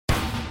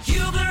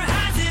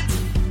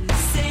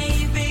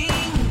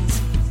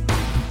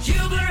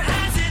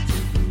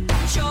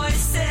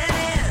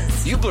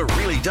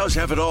does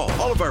have it all.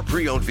 All of our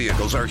pre-owned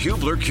vehicles are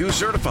Hubler Q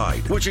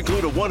certified, which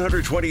include a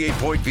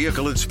 128-point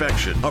vehicle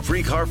inspection, a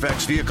free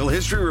Carfax vehicle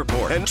history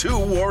report, and 2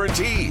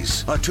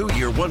 warranties. A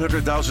 2-year,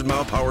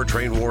 100,000-mile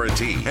powertrain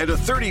warranty, and a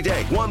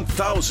 30-day,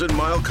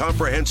 1,000-mile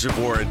comprehensive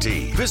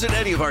warranty. Visit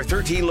any of our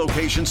 13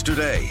 locations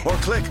today, or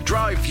click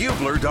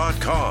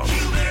drivehubler.com.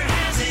 Hubler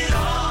has it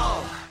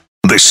all.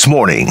 This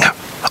morning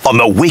on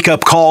the Wake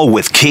Up Call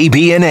with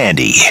KB and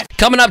Andy.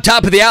 Coming up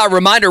top of the hour,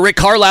 reminder, Rick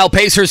Carlisle,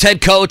 Pacers head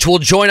coach, will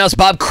join us.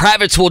 Bob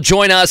Kravitz will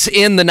join us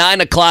in the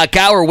 9 o'clock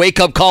hour. Wake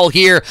Up Call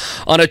here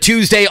on a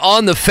Tuesday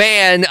on The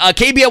Fan.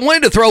 KB, I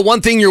wanted to throw one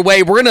thing your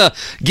way. We're going to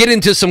get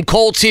into some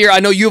Colts here. I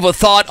know you have a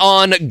thought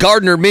on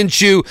Gardner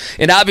Minshew,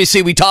 and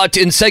obviously we talked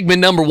in segment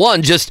number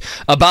 1 just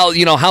about,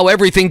 how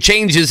everything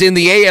changes in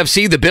the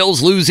AFC. The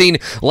Bills losing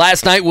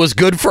last night was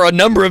good for a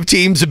number of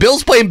teams. The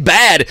Bills playing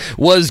bad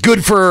was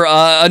good for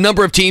a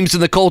number of teams,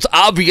 and the Colts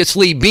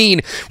obviously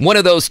being one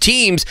of those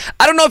teams.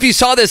 I don't know if you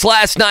saw this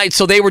last night,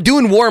 so they were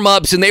doing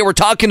warm-ups, and they were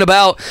talking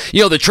about,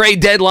 the trade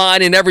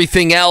deadline and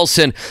everything else,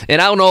 and I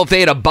don't know if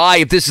they had a bye,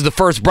 if this is the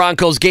first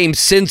Broncos game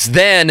since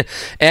then,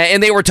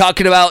 and they were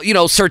talking about,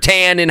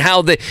 Surtain and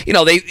how they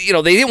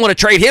didn't want to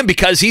trade him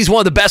because he's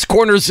one of the best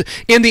corners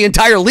in the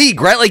entire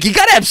league, right? Like, you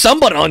got to have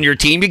somebody on your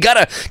team. You got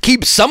to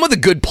keep some of the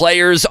good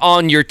players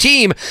on your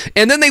team,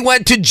 and then they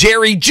went to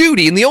Jerry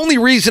Jeudy, and the only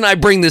reason I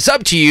bring this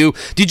up to you,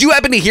 did you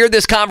happen to hear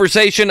this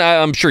conversation?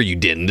 I'm sure you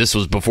didn't. This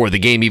was before the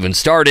game even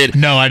started.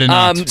 No, I did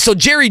not. So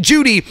Jerry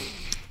Jeudy,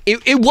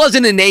 it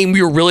wasn't a name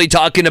we were really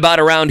talking about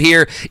around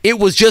here. It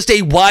was just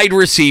a wide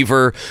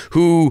receiver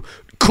who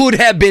could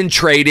have been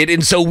traded,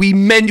 and so we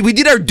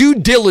did our due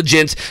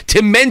diligence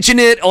to mention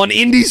it on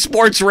Indie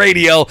Sports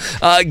Radio,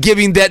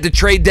 given that the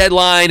trade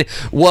deadline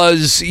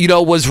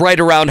was right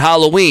around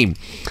Halloween.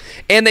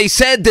 And they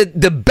said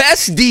that the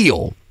best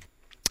deal,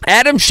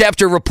 Adam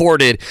Schefter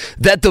reported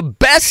that the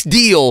best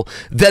deal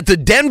that the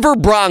Denver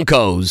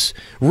Broncos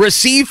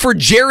received for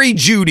Jerry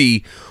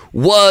Jeudy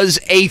was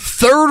a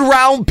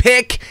 3rd-round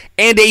pick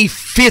and a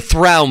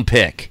 5th-round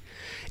pick.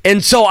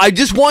 And so I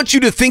just want you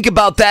to think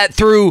about that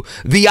through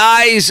the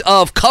eyes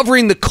of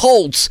covering the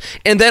Colts,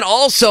 and then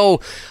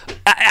also,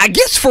 I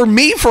guess for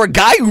me, for a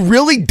guy who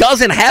really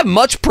doesn't have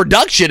much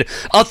production,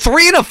 a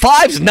 3 and a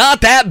 5 is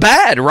not that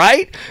bad,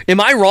 right? Am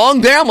I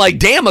wrong there? I'm like,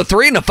 damn, a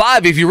 3 and a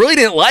 5. If you really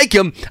didn't like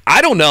him,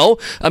 I don't know.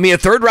 I mean, a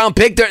 3rd-round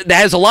pick that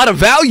has a lot of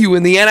value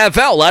in the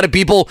NFL. A lot of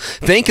people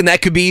think, and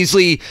that could be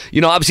easily,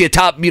 obviously a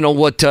top,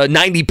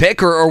 90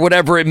 pick or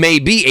whatever it may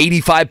be,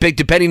 85 pick,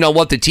 depending on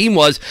what the team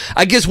was.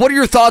 I guess, what are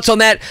your thoughts on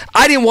that?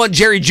 I didn't want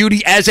Jerry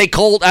Jeudy as a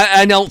Colt.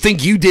 I don't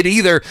think you did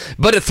either.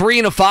 But a 3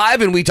 and a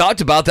 5, and we talked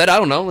about that. I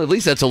don't know. At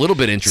least that's a little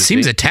bit interesting.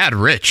 Seems a tad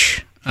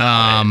rich. Did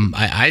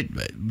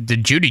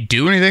Jeudy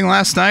do anything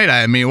last night?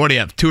 I mean, what do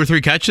you have? 2 or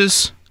 3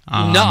 catches?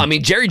 No, I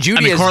mean, Jerry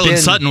Jeudy has Carlin been...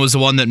 Sutton was the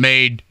one that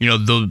made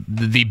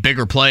the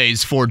bigger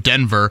plays for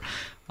Denver.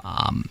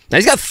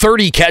 He's got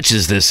 30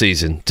 catches this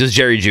season, does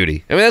Jerry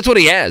Jeudy. I mean, that's what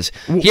he has.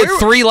 He had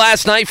 3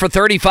 last night for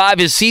 35.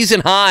 His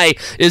season high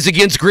is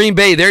against Green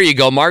Bay. There you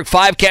go, Mark.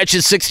 5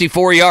 catches,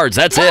 64 yards.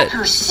 That's it.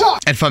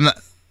 And if I'm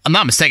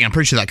not mistaken, I'm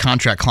pretty sure that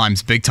contract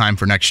climbs big time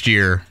for next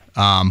year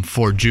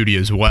for Jeudy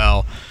as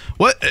well.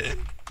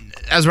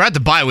 As we're at the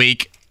bye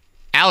week,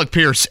 Alec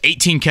Pierce,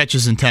 18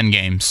 catches in 10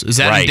 games. Is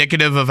that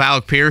indicative of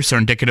Alec Pierce or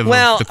indicative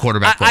of the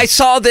quarterback play? I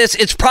saw this.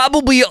 It's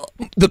probably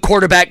the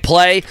quarterback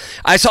play.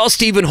 I saw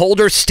Stephen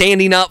Holder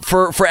standing up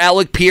for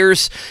Alec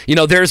Pierce.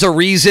 There's a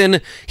reason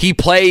he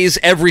plays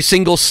every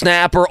single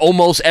snap or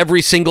almost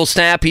every single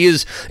snap. He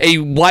is a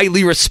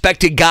widely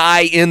respected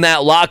guy in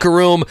that locker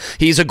room.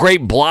 He's a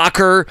great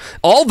blocker.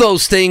 All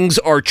those things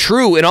are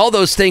true, and all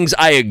those things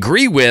I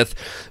agree with,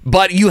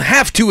 but you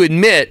have to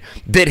admit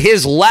that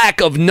his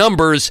lack of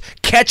numbers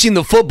catching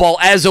the football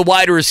as a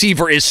wide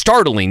receiver is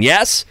startling,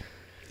 yes?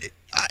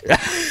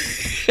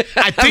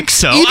 I think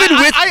so.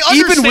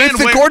 Even with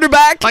the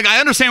quarterback? Like, I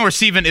understand where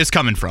Steven is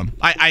coming from.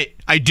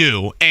 I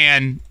do.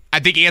 And I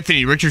think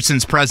Anthony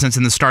Richardson's presence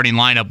in the starting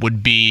lineup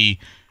would be...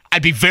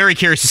 I'd be very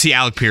curious to see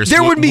Alec Pierce.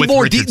 There would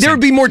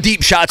be more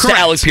deep shots to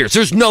Alec Pierce.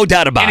 There's no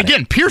doubt about it. And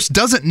again, Pierce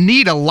doesn't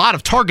need a lot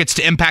of targets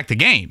to impact the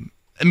game.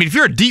 I mean, if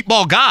you're a deep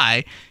ball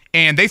guy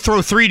and they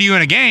throw 3 to you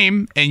in a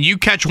game and you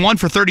catch 1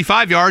 for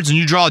 35 yards and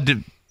you draw a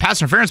pass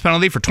interference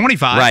penalty for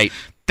 25, right,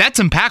 that's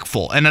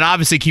impactful. And it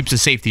obviously keeps the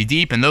safety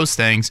deep and those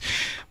things.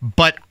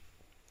 But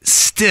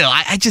still,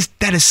 I just,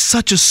 that is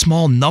such a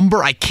small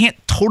number. I can't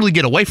totally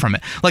get away from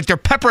it. Like, they're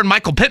peppering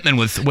Michael Pittman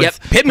with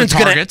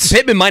targets.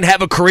 Pittman might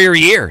have a career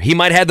year. He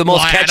might have the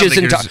most catches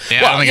and targets.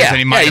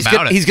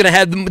 He's going to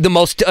have the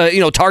most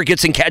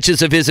targets and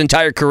catches of his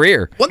entire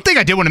career. One thing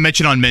I did want to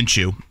mention on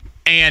Minshew,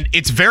 and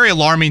it's very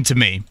alarming to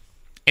me,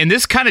 and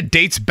this kind of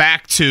dates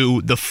back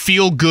to the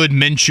feel-good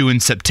Minshew in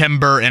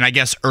September and I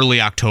guess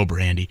early October,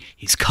 Andy.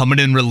 He's coming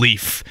in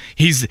relief.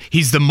 He's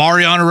the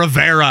Mariano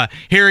Rivera.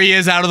 Here he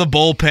is out of the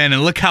bullpen,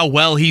 and look how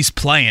well he's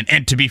playing.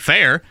 And to be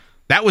fair,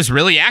 that was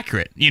really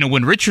accurate.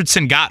 When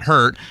Richardson got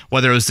hurt,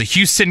 whether it was the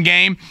Houston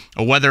game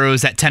or whether it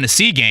was that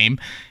Tennessee game,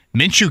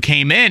 Minshew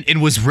came in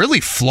and was really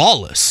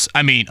flawless.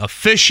 I mean,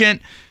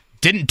 efficient,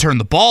 didn't turn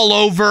the ball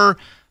over.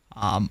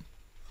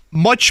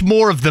 Much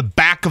more of the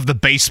back of the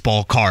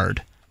baseball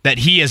card that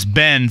he has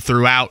been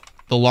throughout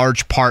the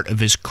large part of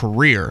his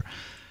career.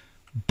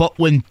 But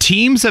when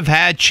teams have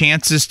had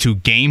chances to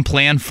game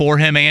plan for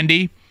him,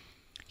 Andy,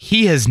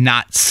 he has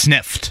not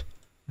sniffed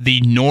the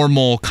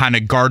normal kind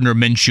of Gardner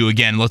Minshew.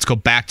 Again, let's go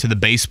back to the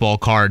baseball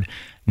card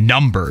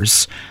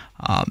numbers.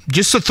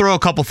 Just to throw a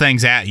couple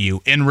things at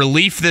you. In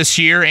relief this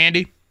year,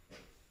 Andy,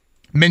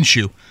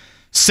 Minshew,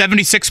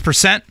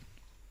 76%,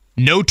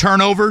 no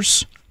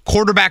turnovers,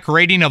 quarterback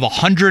rating of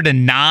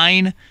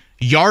 109,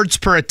 yards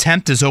per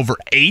attempt is over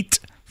 8.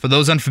 For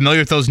those unfamiliar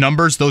with those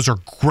numbers, those are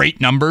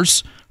great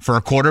numbers for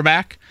a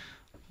quarterback.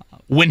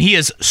 When he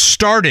has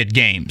started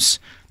games,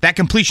 that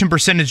completion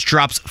percentage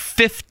drops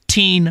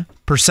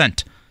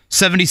 15%,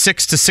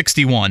 76 to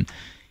 61.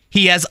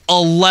 He has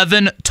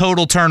 11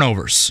 total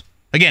turnovers.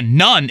 Again,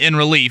 none in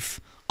relief,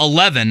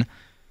 11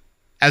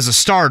 as a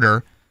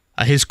starter.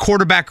 His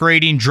quarterback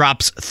rating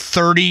drops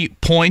 30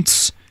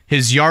 points.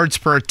 His yards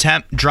per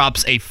attempt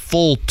drops a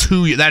full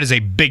 2. That is a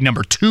big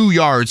number, 2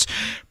 yards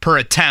per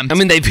attempt. I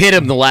mean, they've hit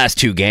him the last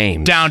 2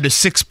 games. Down to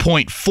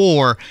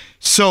 6.4.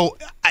 So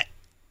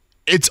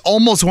it's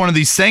almost one of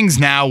these things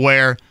now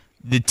where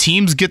the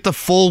teams get the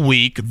full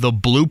week. The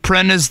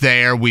blueprint is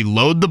there. We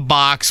load the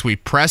box. We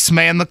press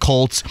man the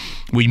Colts.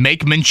 We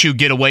make Minshew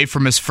get away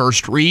from his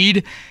first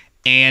read.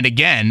 And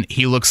again,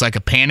 he looks like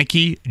a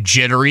panicky,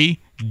 jittery,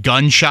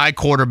 gun-shy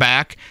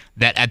quarterback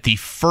that at the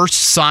first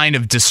sign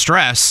of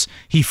distress,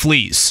 he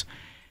flees.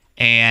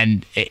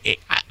 And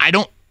I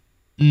don't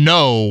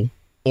know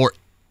or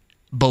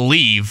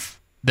believe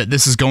that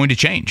this is going to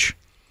change.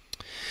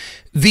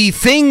 The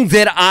thing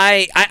that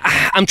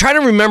I'm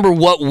trying to remember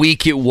what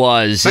week it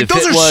was. Like,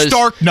 those are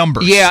stark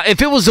numbers. Yeah,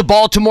 if it was the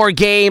Baltimore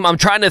game, I'm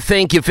trying to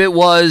think if it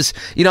was,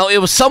 it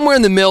was somewhere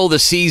in the middle of the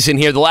season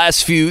here, the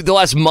last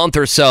month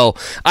or so.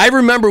 I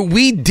remember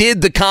we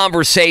did the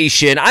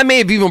conversation. I may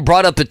have even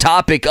brought up the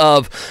topic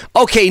of,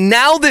 okay,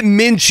 now that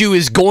Minshew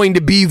is going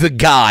to be the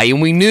guy,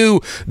 and we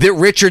knew that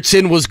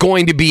Richardson was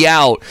going to be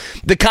out,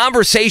 the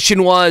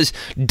conversation was,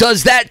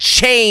 does that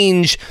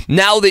change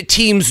now that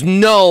teams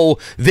know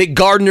that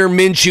Gardner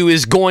Minshew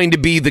is going to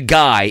be the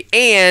guy?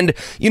 And,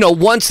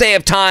 once they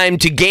have time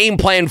to game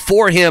plan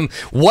for him,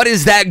 what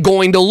is that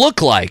going to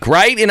look like,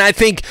 right? And I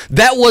think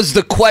that was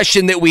the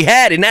question that we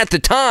had. And at the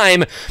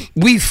time,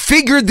 we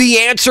figured the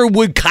answer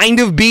would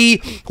kind of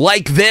be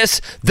like this,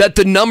 that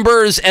the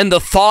numbers and the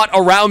thought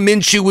around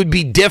Minshew would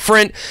be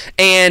different.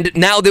 And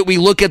now that we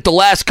look at the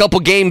last couple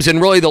games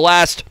and really the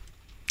last,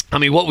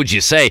 what would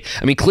you say?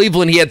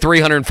 Cleveland, he had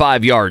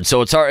 305 yards,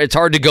 so it's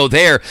hard to go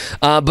there.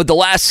 But the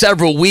last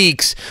several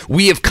weeks,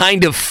 we have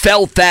kind of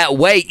felt that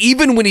way.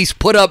 Even when he's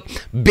put up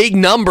big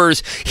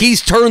numbers,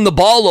 he's turned the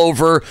ball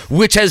over,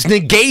 which has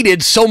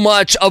negated so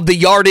much of the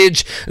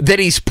yardage that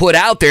he's put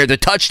out there, the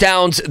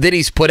touchdowns that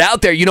he's put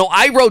out there.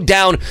 I wrote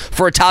down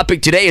for a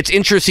topic today, it's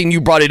interesting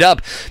you brought it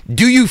up.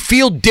 Do you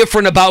feel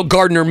different about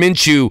Gardner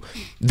Minshew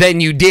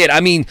than you did?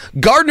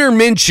 Gardner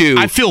Minshew,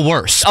 I feel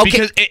worse.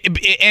 Okay.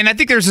 And I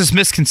think there's this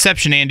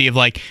misconception, Andy, of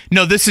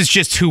no, this is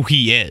just who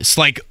he is.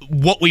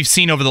 What we've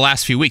seen over the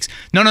last few weeks.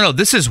 No.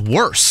 This is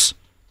worse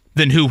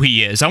than who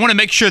he is. I want to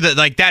make sure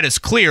that that is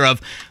clear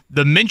of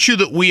the Minshew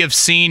that we have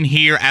seen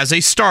here as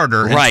a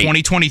starter in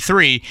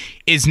 2023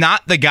 is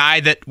not the guy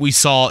that we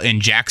saw in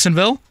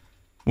Jacksonville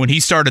when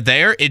he started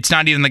there. It's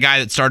not even the guy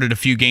that started a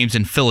few games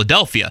in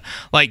Philadelphia.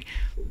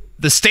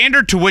 The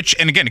standard to which,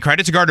 and again,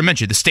 credit to Gardner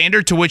Minshew, the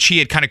standard to which he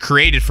had kind of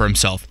created for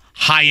himself,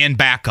 high-end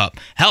backup.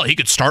 Hell, he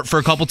could start for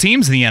a couple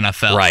teams in the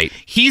NFL. Right.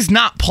 He's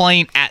not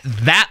playing at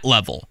that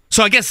level.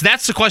 So I guess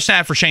that's the question I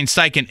have for Shane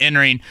Steichen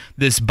entering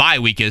this bye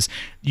week is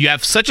you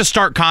have such a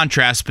stark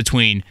contrast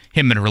between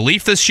him in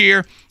relief this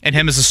year and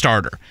him as a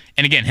starter.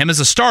 And again, him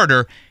as a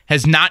starter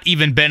has not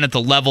even been at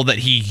the level that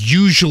he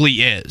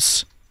usually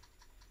is.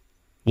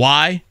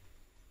 Why?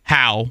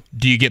 How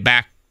do you get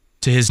back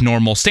to his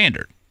normal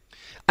standard?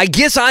 I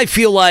guess I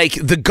feel like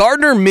the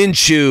Gardner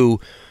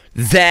Minshew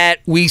that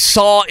we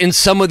saw in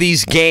some of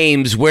these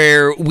games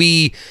where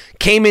we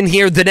came in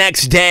here the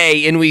next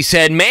day and we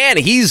said, man,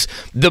 he's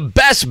the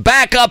best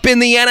backup in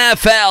the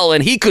NFL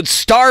and he could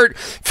start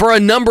for a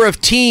number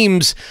of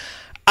teams.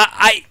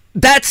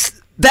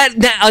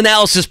 That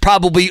analysis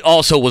probably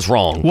also was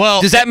wrong.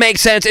 Well, does that make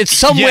sense? It's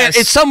somewhere. Yes.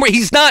 It's somewhere.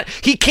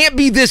 He can't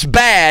be this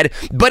bad.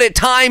 But at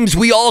times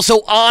we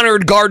also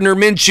honored Gardner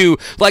Minshew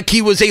like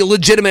he was a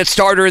legitimate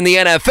starter in the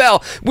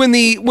NFL. When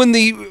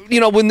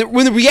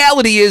the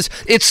reality is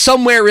it's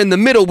somewhere in the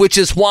middle, which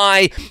is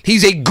why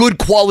he's a good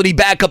quality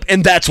backup,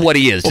 and that's what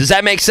he is. Does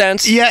that make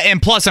sense? Yeah,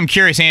 and plus I'm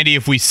curious, Andy,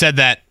 if we said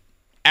that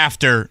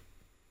after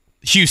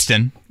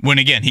Houston, when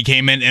again he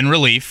came in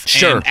relief,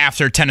 sure, and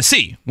after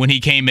Tennessee when he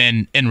came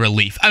in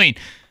relief.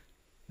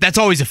 That's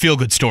always a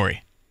feel-good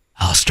story.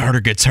 Oh, starter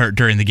gets hurt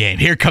during the game.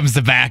 Here comes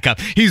the backup.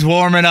 He's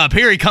warming up.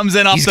 Here he comes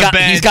in off the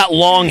bench. He's got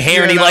long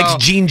hair and he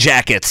likes jean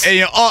jackets.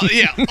 And,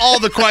 all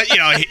the questions.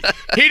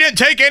 He didn't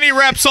take any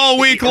reps all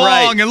week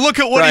long, and look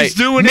at what he's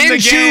doing in the game.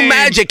 Minshew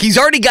magic.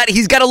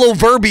 He's got a little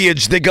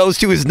verbiage that goes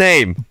to his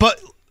name.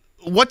 But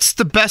what's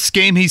the best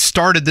game he's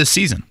started this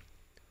season?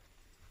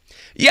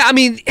 Yeah, I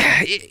mean,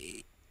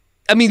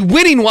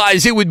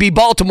 winning-wise, it would be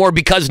Baltimore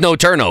because no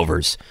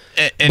turnovers.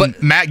 And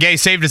Matt Gay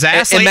saved his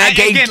ass. And Matt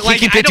Gay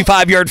kicking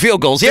 55-yard field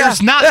goals.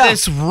 There's not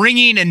this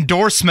ringing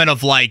endorsement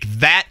of,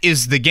 that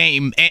is the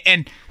game.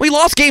 And we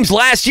lost games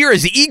last year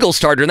as the Eagles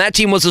starter, and that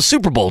team was a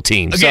Super Bowl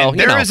team. Again,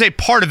 there is a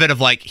part of it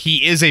of,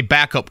 he is a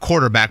backup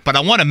quarterback, but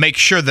I want to make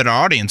sure that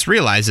our audience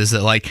realizes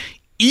that,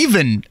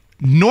 even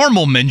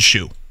normal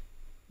Minshew,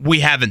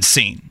 we haven't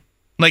seen.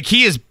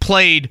 He has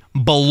played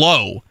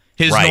below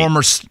his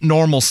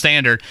normal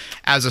standard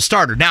as a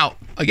starter. Now,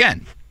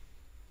 again,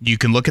 you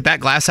can look at that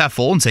glass half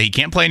full and say he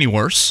can't play any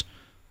worse.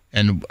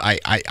 And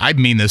I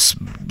mean this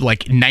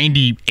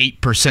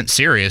 98%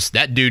 serious.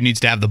 That dude needs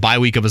to have the bye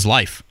week of his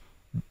life.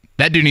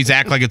 That dude needs to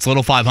act like it's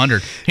Little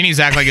 500. He needs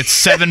to act like it's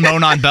 7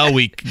 Monon Bell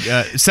week,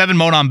 7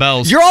 Monon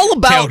Bells. You're all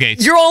about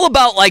tailgates. You're all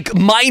about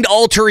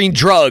mind-altering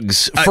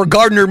drugs for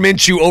Gardner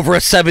Minshew over a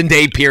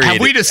 7-day period.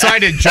 Have we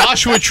decided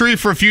Joshua Tree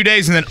for a few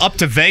days and then up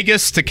to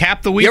Vegas to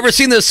cap the week? You ever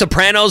seen The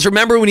Sopranos?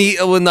 Remember when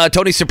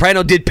Tony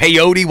Soprano did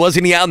peyote?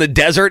 Wasn't he out in the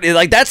desert?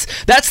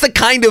 That's the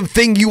kind of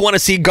thing you want to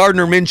see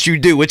Gardner Minshew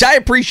do, which I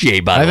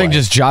appreciate. By the way, I think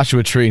just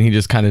Joshua Tree, and he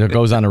just kind of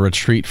goes on a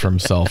retreat for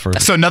himself.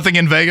 So nothing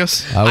in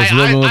Vegas. I was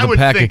living with a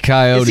pack of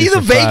coyotes. Is he the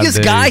Vegas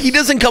guy? He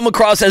doesn't come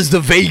across as the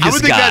Vegas guy. I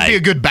would think that'd be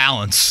a good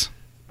balance.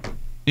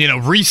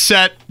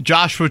 Reset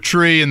Joshua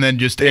Tree and then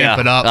just amp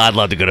it up. I'd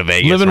love to go to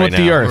Vegas. Living with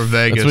the earth. Or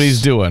Vegas. That's what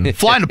he's doing.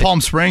 Flying to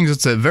Palm Springs.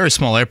 It's a very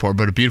small airport,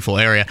 but a beautiful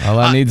area. All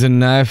I need's a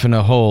knife and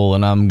a hole,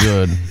 and I'm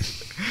good.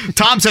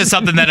 Tom says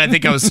something that I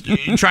think I was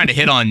trying to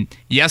hit on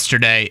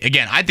yesterday.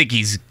 Again, I think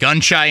he's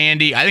gun-shy,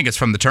 Andy. I think it's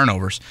from the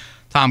turnovers.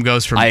 Tom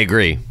goes from... I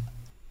agree.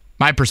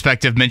 My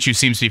perspective, Minshew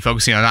seems to be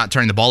focusing on not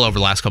turning the ball over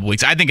the last couple of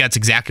weeks. I think that's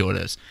exactly what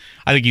it is.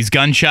 I think he's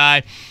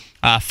gun-shy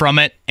from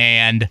it,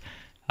 and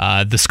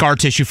the scar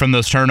tissue from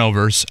those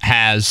turnovers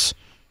has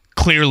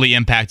clearly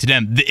impacted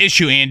him. The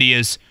issue, Andy,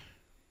 is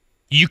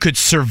you could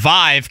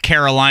survive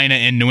Carolina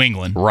and New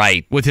England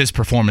with his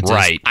performances.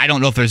 Right. I don't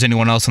know if there's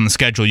anyone else on the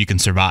schedule you can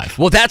survive.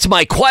 Well, that's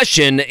my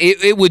question.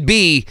 It would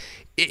be...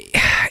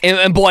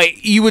 And boy,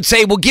 you would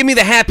say, well, give me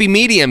the happy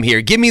medium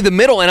here. Give me the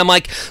middle. And I'm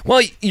like,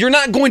 well, you're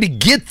not going to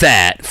get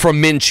that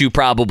from Minshew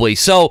probably.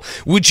 So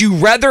would you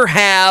rather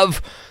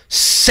have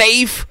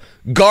safe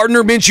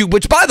Gardner Minshew,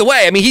 which, by the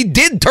way, he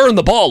did turn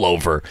the ball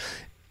over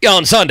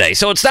on Sunday.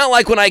 So it's not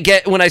like when I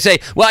say,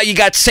 well, you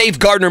got safe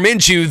Gardner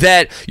Minshew,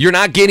 that you're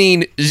not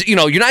getting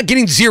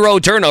 0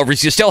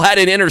 turnovers. You still had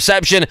an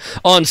interception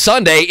on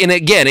Sunday. And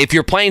again, if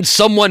you're playing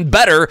someone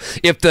better,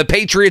 if the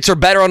Patriots are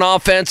better on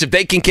offense, if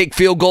they can kick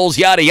field goals,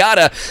 yada,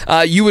 yada,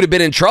 you would have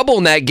been in trouble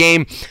in that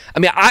game.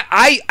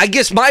 I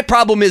guess my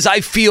problem is I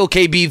feel,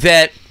 KB,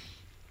 that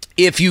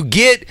if you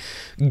get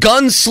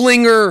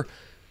gunslinger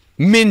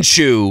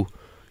Minshew,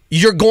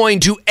 you're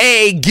going to,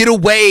 A, get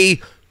away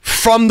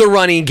from the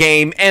running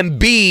game, and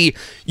B,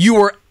 you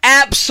are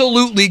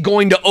absolutely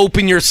going to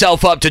open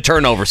yourself up to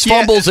turnovers,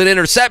 fumbles, and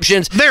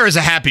interceptions. There is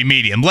a happy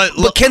medium.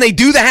 But can they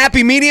do the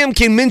happy medium?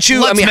 Can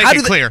Minshew? Let's make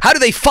it clear. How do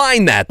they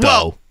find that, though?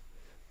 Well,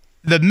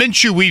 the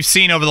Minshew we've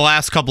seen over the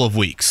last couple of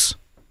weeks,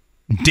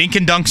 dink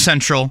and dunk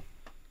central,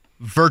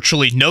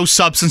 virtually no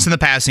substance in the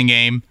passing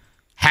game,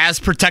 has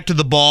protected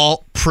the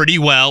ball pretty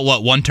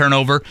well. 1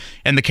 turnover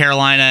in the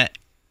Carolina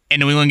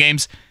and New England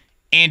games?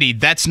 Andy,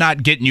 that's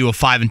not getting you a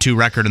 5-2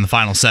 record in the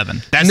final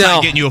 7. That's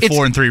not getting you a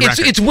 4-3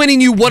 record. It's winning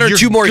you 1 or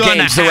 2 more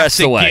games the rest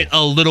of the way. Get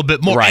a little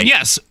bit more. Right. And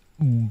yes,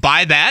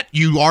 by that,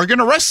 you are going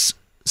to risk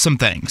some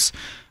things.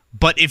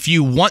 But if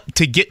you want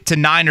to get to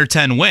 9 or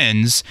 10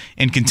 wins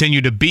and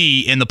continue to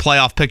be in the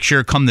playoff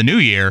picture come the new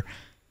year,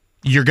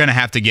 you're going to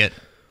have to get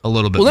a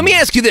little bit more. Let me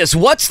ask you this.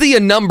 What's the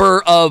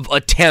number of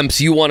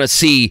attempts you want to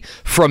see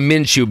from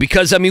Minshew?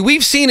 Because,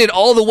 we've seen it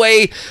all the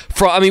way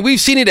from, we've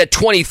seen it at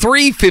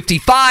 23,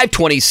 55,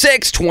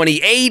 26,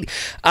 28.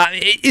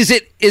 Is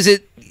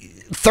it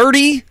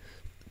 30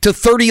 to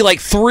 3?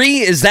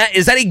 Is that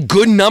a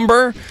good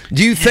number?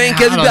 Do you think? I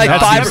don't know.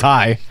 That seems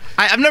high.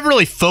 I've never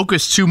really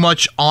focused too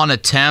much on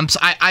attempts.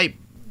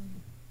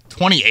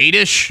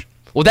 28-ish.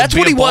 Well, that's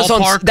what he was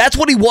on. That's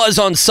what he was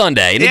on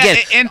Sunday. And again,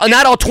 and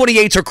not all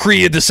 28s are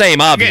created the same.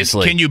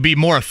 Obviously, can you be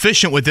more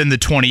efficient within the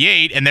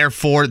 28, and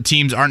therefore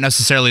teams aren't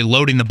necessarily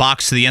loading the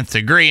box to the nth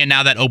degree? And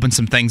now that opens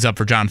some things up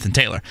for Jonathan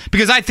Taylor,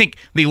 because I think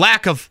the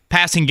lack of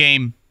passing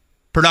game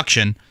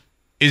production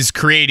is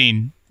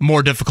creating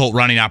more difficult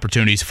running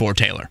opportunities for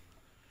Taylor.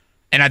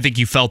 And I think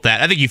you felt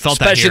that.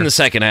 Especially in the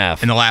second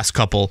half, in the last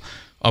couple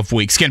of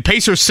weeks. Again,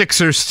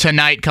 Pacers-Sixers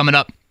tonight coming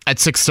up at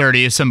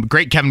 6:30. Some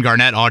great Kevin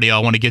Garnett audio I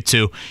want to get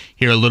to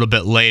here a little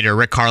bit later.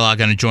 Rick Carlisle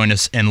going to join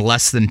us in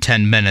less than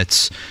 10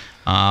 minutes.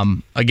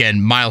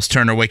 Again, Miles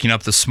Turner waking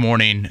up this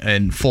morning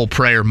in full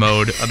prayer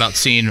mode about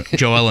seeing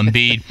Joel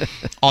Embiid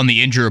on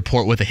the injury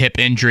report with a hip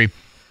injury.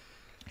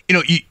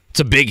 It's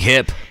a big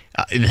hip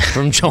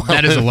from Joel.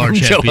 That is a large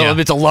hip. Yeah.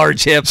 It's a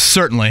large hip.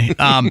 Certainly.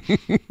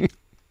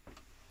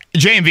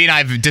 JMV and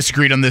I have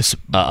disagreed on this.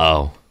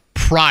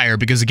 Prior,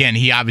 because again,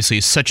 he obviously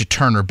is such a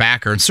Turner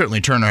backer, and certainly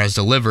Turner has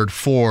delivered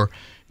for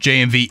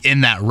JMV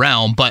in that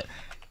realm. But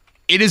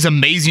it is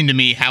amazing to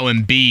me how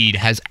Embiid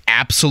has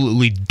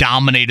absolutely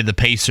dominated the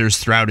Pacers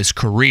throughout his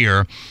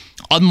career,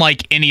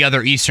 unlike any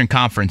other Eastern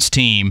Conference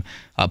team.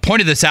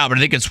 Pointed this out, but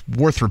I think it's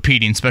worth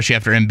repeating, especially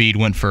after Embiid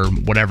went for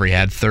whatever he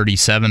had,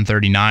 37,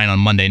 39 on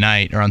Monday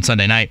night or on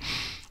Sunday night.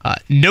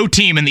 No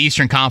team in the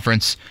Eastern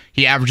Conference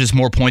he averages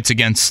more points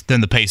against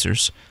than the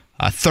Pacers.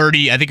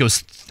 30, I think it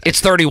was.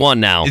 It's 31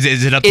 now.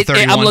 Is it up to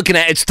 31? I'm looking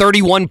at it's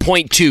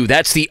 31.2.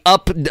 That's the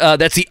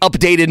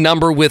updated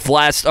number with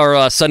last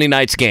Sunday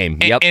night's game.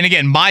 Yep. And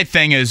again, my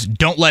thing is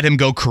don't let him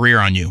go career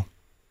on you.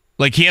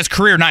 Like he has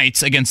career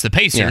nights against the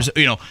Pacers.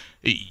 Yeah. You know,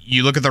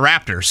 you look at the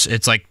Raptors,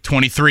 it's like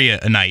 23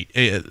 a night.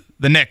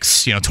 The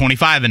Knicks,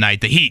 25 a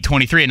night. The Heat,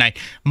 23 a night.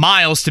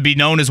 Miles, to be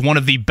known as one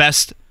of the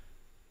best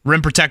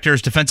rim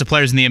protectors, defensive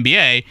players in the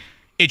NBA,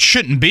 it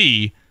shouldn't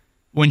be.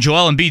 When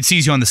Joel Embiid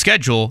sees you on the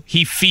schedule,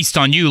 he feasts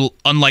on you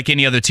unlike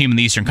any other team in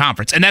the Eastern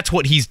Conference. And that's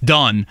what he's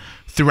done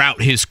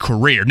throughout his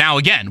career. Now,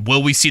 again,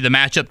 will we see the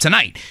matchup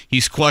tonight?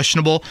 He's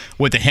questionable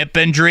with a hip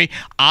injury.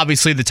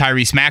 Obviously, the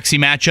Tyrese Maxey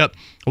matchup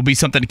will be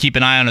something to keep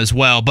an eye on as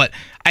well. But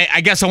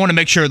I guess I want to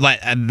make sure that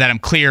I'm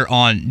clear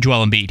on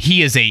Joel Embiid.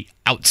 He is an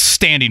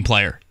outstanding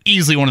player,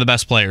 easily one of the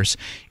best players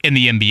in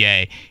the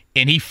NBA.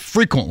 And he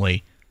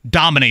frequently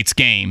dominates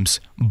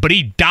games, but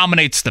he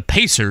dominates the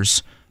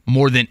Pacers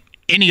more than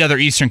any other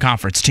Eastern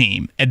Conference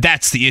team, and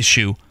that's the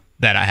issue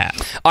that I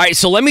have. All right,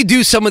 so let me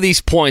do some of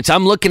these points.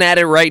 I'm looking at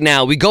it right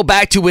now. We go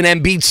back to when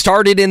Embiid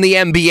started in the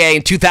NBA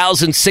in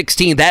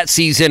 2016. That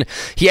season,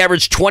 he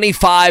averaged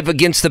 25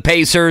 against the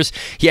Pacers.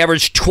 He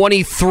averaged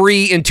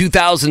 23 in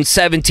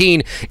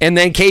 2017, and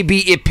then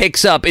KB, it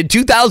picks up. In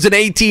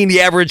 2018, he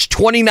averaged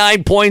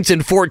 29 points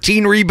and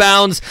 14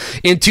 rebounds.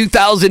 In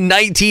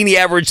 2019, he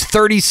averaged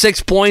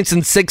 36 points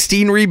and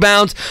 16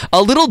 rebounds.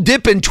 A little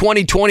dip in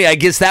 2020. I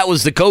guess that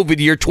was the COVID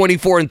year,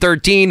 24 and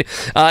 13.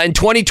 In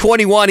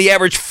 2021, he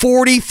averaged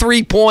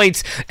 43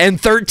 points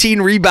and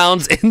 13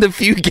 rebounds in the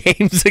few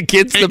games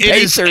against the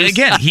Pacers.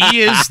 Again,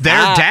 he is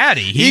their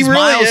daddy. He's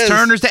really Miles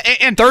Turner's daddy.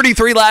 And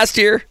 33 last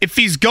year. If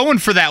he's going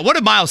for that, what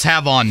did Miles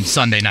have on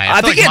Sunday night? I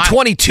think he had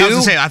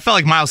 22. I felt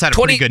like Miles had a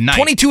pretty good night.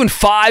 22 and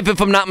 5,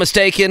 if I'm not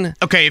mistaken.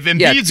 Okay, if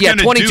Embiid's going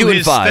to do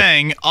his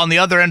thing on the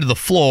other end of the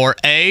floor,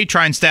 A,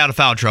 try and stay out of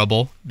foul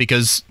trouble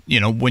because,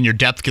 when your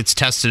depth gets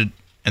tested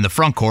in the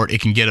front court,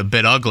 it can get a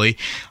bit ugly.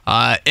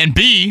 And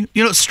B,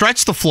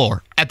 stretch the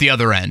floor at the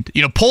other end.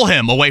 Pull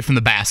him away from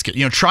the basket.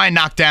 Try and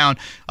knock down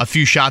a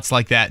few shots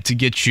like that to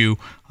get you,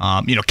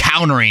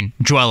 countering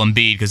Joel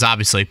Embiid because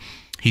obviously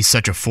he's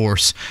such a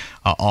force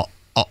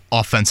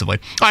offensively.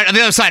 All right, on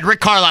the other side, Rick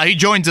Carlisle. He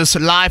joins us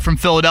live from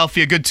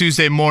Philadelphia. Good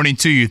Tuesday morning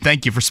to you.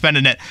 Thank you for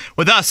spending it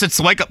with us. It's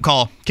the Wake Up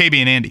Call, KB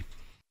and Andy.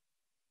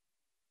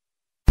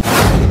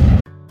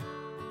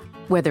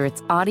 Whether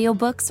it's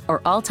audiobooks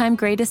or all-time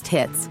greatest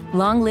hits,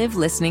 long live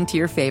listening to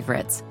your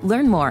favorites.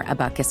 Learn more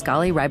about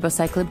Kisqali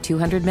Ribociclib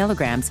 200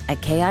 milligrams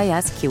at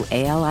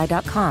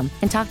KISQALI.com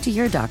and talk to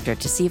your doctor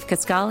to see if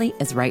Kisqali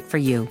is right for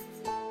you.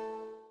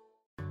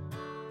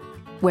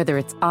 Whether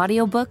it's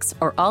audiobooks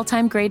or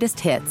all-time greatest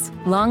hits,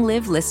 long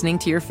live listening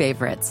to your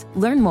favorites.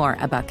 Learn more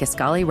about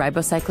Kisqali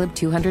Ribociclib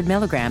 200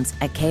 milligrams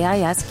at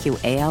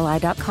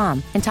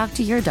KISQALI.com and talk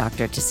to your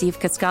doctor to see if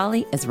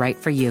Kisqali is right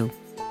for you.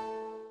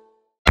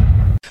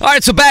 All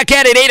right, so back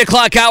at it, 8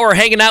 o'clock hour,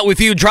 hanging out with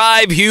you,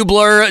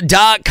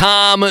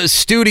 DriveHubler.com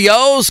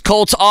studios.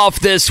 Colts off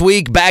this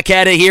week, back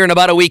at it here in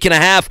about a week and a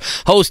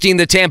half, hosting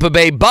the Tampa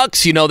Bay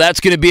Bucks.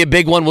 That's going to be a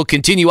big one. We'll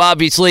continue,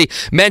 obviously,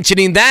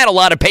 mentioning that. A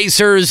lot of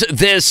Pacers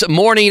this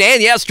morning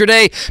and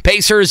yesterday.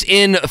 Pacers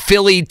in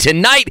Philly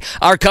tonight.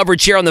 Our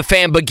coverage here on the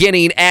Fan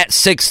beginning at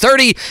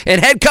 6:30. And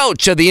head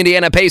coach of the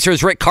Indiana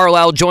Pacers, Rick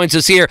Carlisle, joins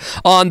us here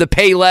on the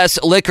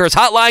Payless Liquors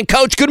Hotline.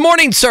 Coach, good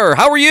morning, sir.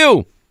 How are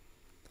you?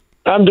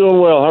 I'm doing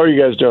well. How are you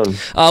guys doing?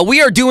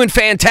 We are doing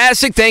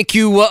fantastic. Thank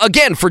you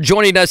again for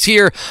joining us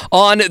here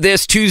on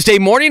this Tuesday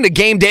morning. The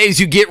game day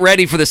as you get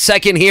ready for the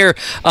second here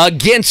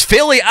against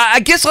Philly. I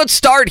guess let's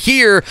start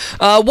here.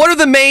 What are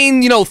the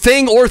main,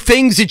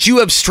 things that you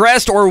have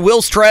stressed or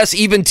will stress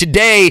even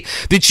today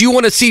that you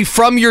want to see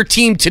from your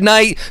team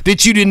tonight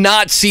that you did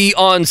not see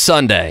on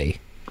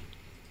Sunday?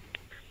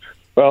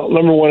 Well,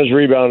 number one is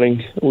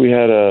rebounding. We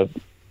had a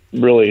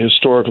really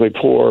historically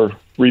poor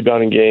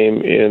rebounding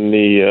game in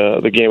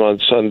the game on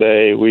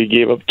Sunday. We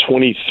gave up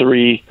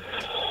 23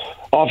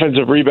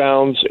 offensive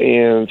rebounds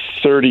and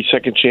 30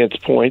 second chance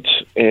points,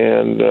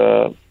 and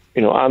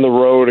on the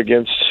road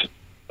against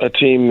a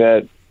team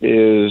that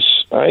is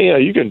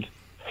you can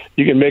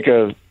make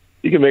a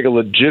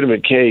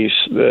legitimate case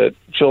that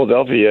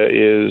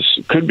Philadelphia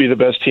could be the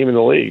best team in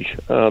the league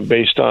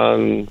based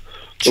on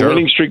the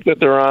winning streak that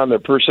they're on, their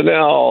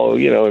personnel.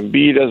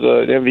 Embiid as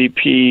an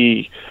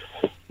MVP.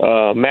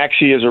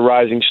 Maxey is a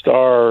rising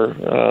star,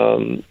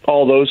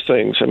 all those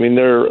things. I mean,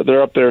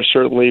 they're up there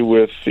certainly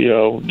with,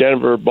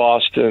 Denver,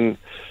 Boston,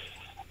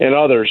 and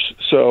others.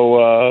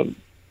 So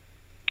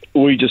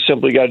we just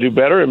simply got to do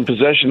better in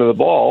possession of the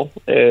ball,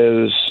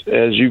 as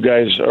you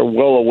guys are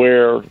well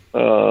aware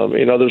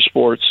in other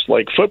sports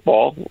like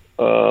football,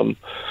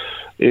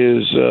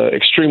 is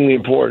extremely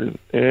important,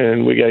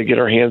 and we got to get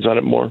our hands on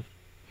it more.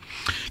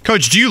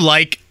 Coach, do you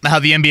like how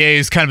the NBA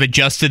has kind of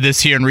adjusted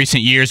this here in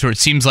recent years, where it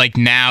seems like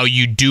now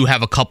you do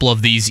have a couple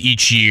of these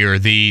each year,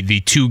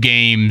 the 2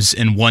 games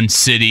in one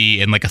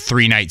city in like a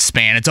 3-night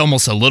span? It's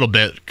almost a little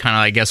bit kind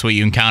of, I guess, what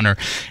you encounter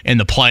in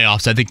the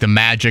playoffs. I think the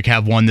Magic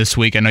have one this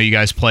week. I know you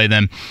guys play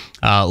them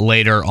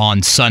later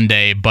on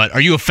Sunday, but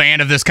are you a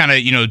fan of this kind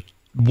of,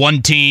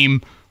 one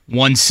team,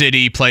 one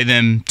city, play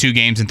them 2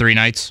 games in 3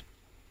 nights?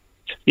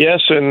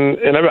 Yes, and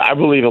I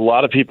believe a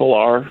lot of people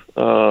are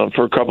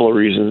for a couple of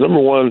reasons. Number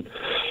one,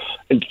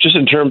 just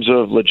in terms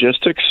of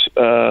logistics,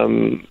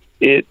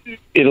 it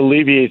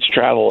alleviates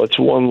travel. It's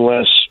one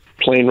less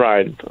plane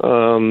ride,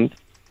 and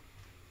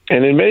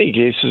in many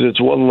cases,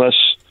 it's one less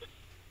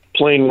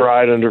plane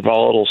ride under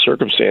volatile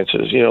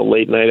circumstances.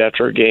 Late night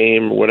after a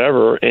game or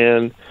whatever.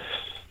 And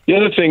the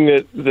other thing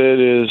that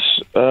is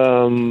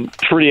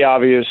pretty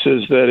obvious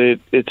is that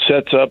it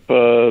sets up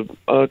a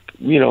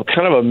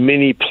kind of a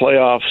mini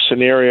playoff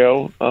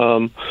scenario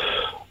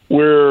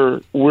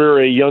where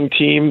we're a young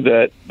team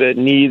that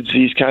needs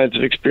these kinds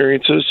of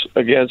experiences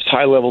against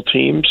high level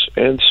teams,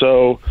 and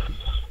so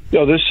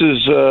this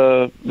is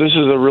a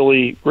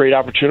really great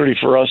opportunity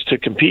for us to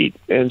compete.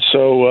 And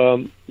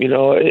so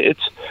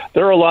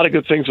there are a lot of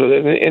good things with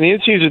it, and the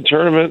in-season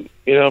tournament,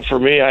 for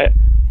me, I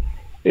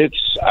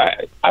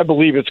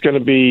believe it's going to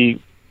be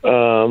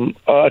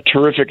a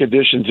terrific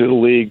addition to the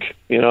league.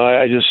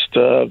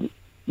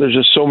 There's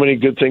just so many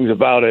good things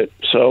about it.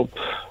 So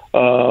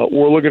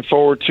we're looking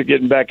forward to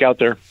getting back out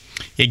there.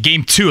 Yeah,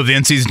 game 2 of the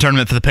in-season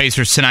tournament for the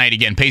Pacers tonight.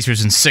 Again,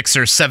 Pacers and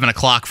Sixers, 7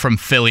 o'clock from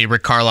Philly.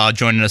 Rick Carlisle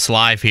joining us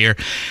live here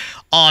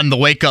on the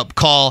wake-up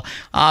call.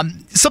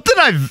 Something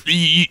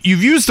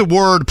you've used the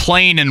word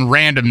playing in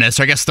randomness,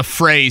 or I guess the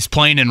phrase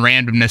playing in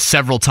randomness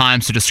several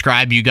times to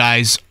describe you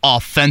guys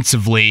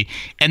offensively,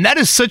 and that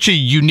is such a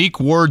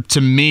unique word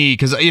to me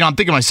because I'm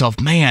thinking to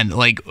myself, man,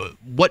 like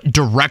what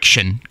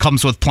direction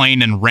comes with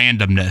playing in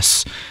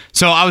randomness?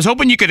 So I was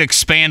hoping you could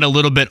expand a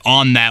little bit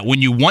on that.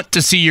 When you want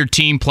to see your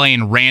team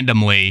playing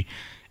randomly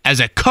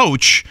as a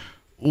coach,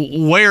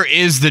 where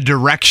is the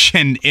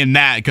direction in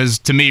that? Because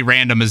to me,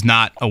 random is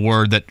not a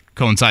word that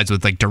coincides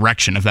with like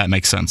direction, if that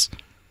makes sense.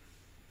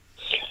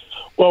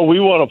 Well, we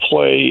want to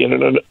play in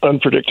an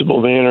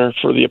unpredictable manner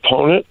for the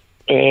opponent,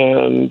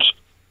 and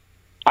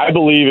I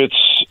believe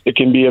it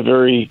can be a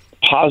very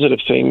positive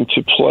thing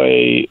to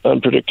play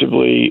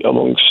unpredictably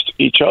amongst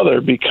each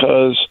other,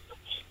 because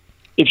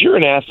if you're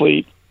an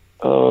athlete,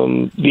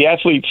 the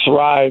athlete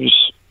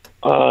thrives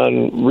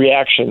on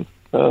reaction.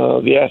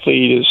 The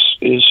athlete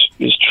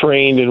is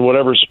trained in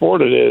whatever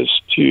sport it is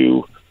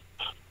to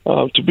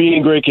be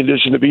in great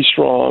condition, to be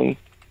strong,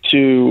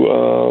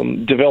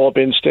 to develop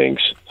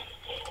instincts.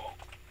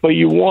 But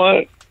you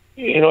want,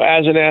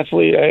 as an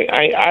athlete,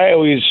 I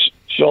always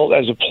felt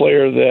as a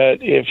player that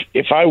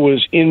if I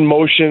was in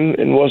motion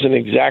and wasn't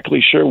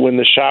exactly sure when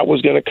the shot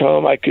was going to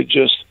come, I could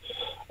just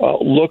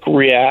look,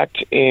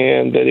 react,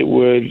 and that it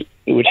would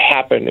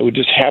happen. It would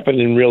just happen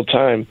in real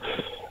time,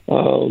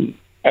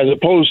 as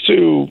opposed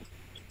to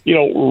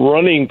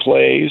running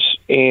plays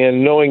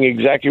and knowing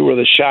exactly where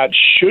the shot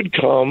should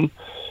come.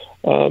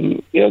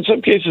 In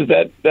some cases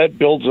that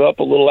builds up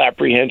a little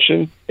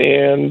apprehension.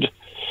 And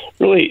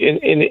really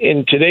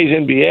in today's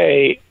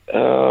NBA,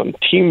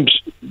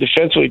 teams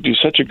defensively do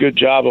such a good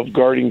job of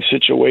guarding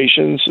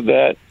situations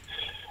that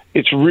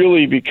it's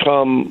really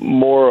become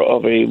more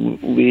of a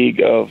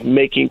league of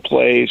making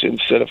plays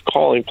instead of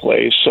calling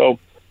plays. So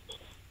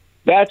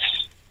that's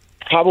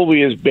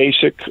probably as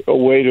basic a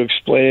way to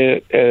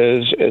explain it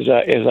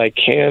as I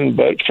can.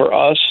 But for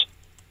us,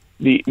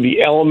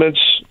 the elements,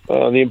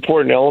 the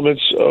important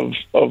elements of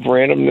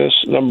randomness,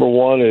 number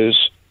one is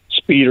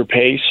speed or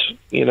pace.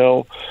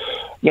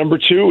 Number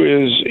two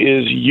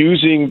is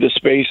using the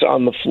space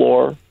on the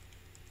floor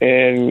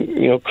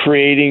and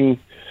creating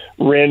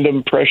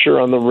random pressure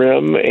on the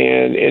rim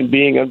and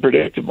being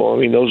unpredictable. I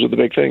mean, those are the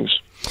big things.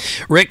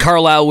 Rick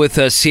Carlisle with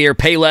us here,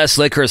 Payless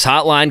Liquors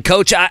Hotline.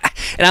 Coach, and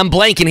I'm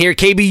blanking here.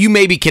 KB, you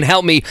maybe can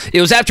help me.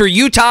 It was after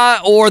Utah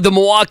or the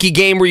Milwaukee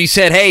game where you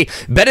said, hey,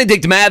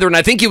 Benedict Mathurin,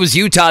 I think it was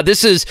Utah,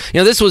 this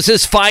was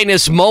his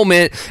finest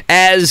moment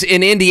as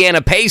an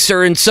Indiana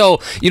Pacer. And so,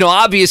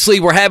 obviously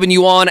we're having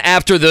you on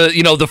after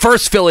the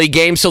first Philly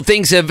game, so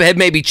things have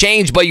maybe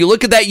changed. But you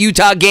look at that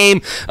Utah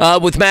game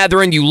with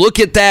Mathurin, you look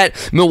at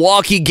that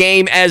Milwaukee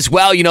game as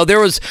well.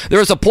 There was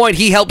a point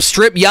he helped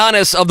strip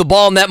Giannis of the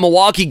ball in that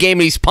Milwaukee game,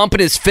 and he's pumping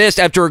his fist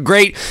after a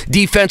great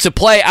defensive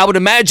play. I would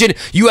imagine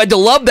you had to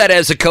love that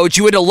as a coach.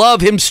 You had to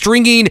love him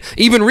stringing,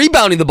 even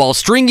rebounding the ball,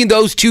 stringing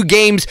those 2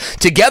 games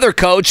together,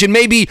 Coach, and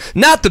maybe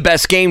not the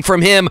best game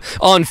from him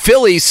on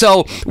Philly.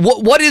 So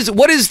what is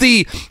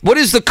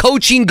the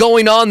coaching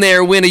going on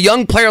there when a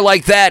young player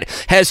like that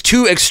has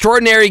 2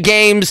 extraordinary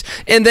games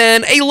and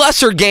then a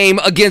lesser game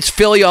against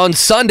Philly on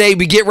Sunday?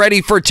 We get ready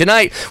for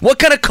tonight. What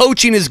kind of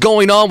coaching is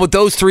going on with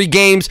those 3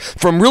 games,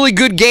 from really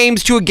good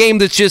games to a game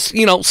that's just,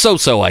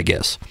 so-so, I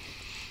guess?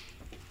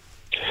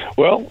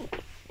 Well,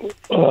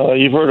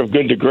 you've heard of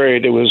good to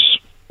great. It was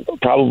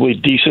probably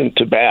decent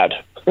to bad.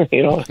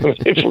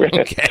 if we're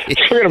going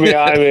to be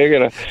honest, we're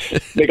going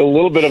to make a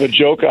little bit of a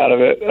joke out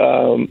of it.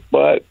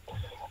 But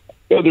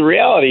the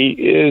reality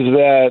is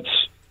that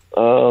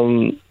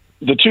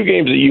the two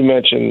games that you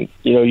mentioned,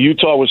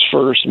 Utah was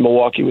first,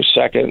 Milwaukee was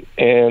second,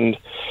 and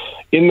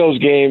in those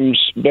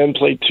games, Ben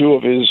played two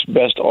of his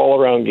best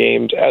all-around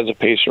games as a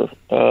Pacer.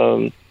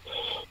 The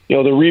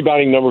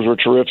rebounding numbers were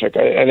terrific,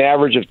 an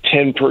average of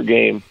 10 per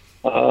game.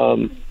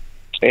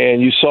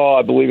 And you saw,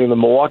 I believe, in the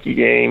Milwaukee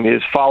game,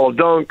 his follow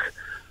dunk,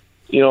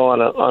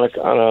 on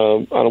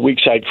a weak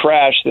side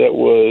crash that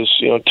was,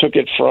 took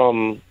it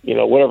from,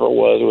 whatever it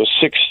was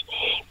 6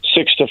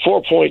 to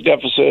 4 point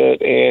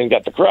deficit and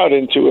got the crowd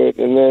into it.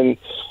 And then,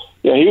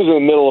 he was in the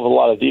middle of a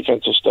lot of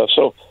defensive stuff.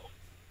 So,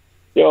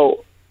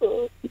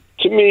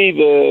 to me,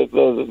 the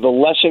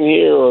lesson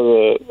here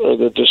or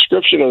the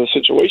description of the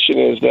situation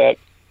is that,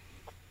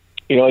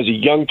 as a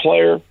young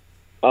player,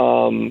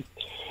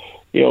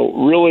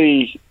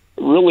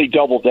 really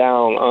double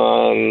down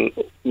on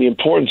the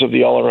importance of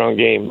the all-around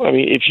game. I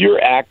mean, if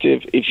you're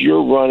active, if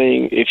you're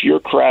running, if you're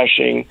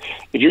crashing,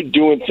 if you're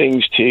doing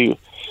things to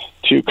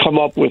come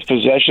up with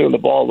possession of the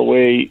ball the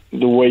way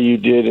you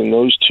did in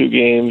those two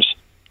games,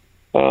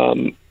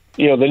 the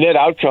net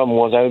outcome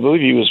was, I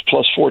believe he was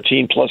plus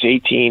 14, plus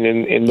 18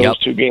 in those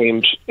two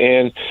games.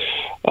 And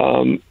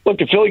look,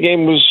 the Philly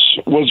game was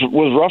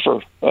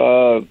rougher.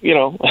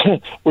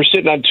 We're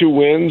sitting on 2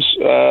 wins.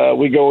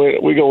 We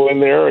go in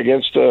there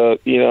against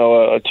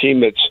a team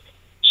that's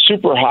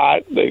super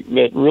hot,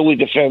 that really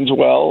defends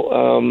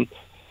well.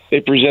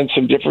 They present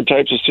some different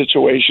types of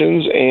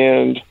situations,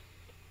 and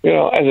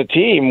as a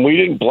team, we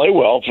didn't play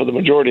well for the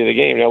majority of the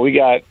game. Now we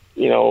got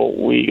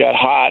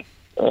hot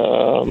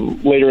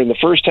later in the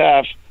first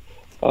half.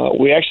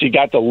 We actually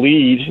got the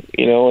lead,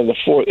 in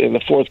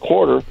the fourth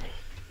quarter,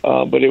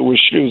 but it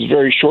was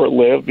very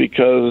short-lived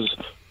because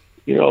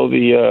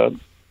the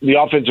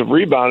offensive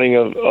rebounding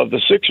of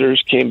the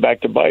Sixers came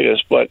back to bite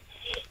us. But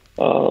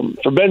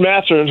for Ben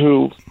Mathurin,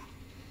 who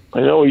I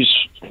know he's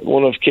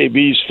one of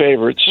KB's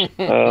favorites.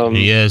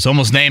 He is.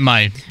 Almost named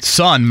my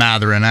son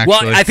Mathurin,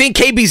 actually. Well, I think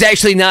KB's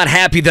actually not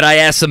happy that I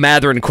asked the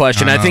Mathurin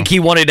question. I think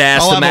he wanted to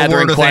ask the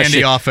Mathurin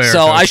question. Off-air,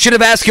 so I should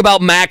have asked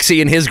about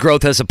Maxey and his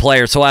growth as a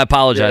player, so I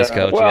apologize,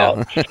 Coach.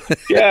 Well,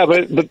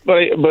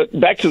 but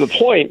back to the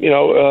point,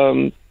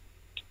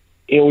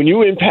 when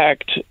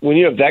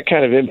you have that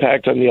kind of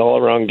impact on the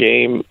all-around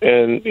game,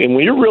 and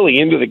when you're really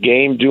into the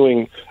game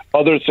doing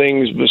other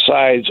things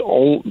besides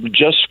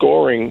just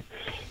scoring,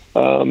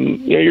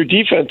 your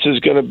defense is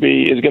going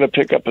to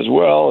pick up as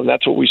well, and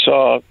that's what we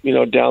saw,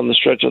 down the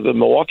stretch of the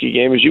Milwaukee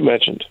game, as you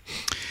mentioned.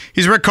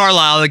 He's Rick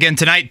Carlisle again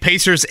tonight.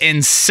 Pacers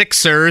and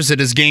Sixers.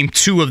 It is game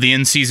 2 of the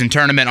in-season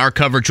tournament. Our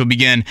coverage will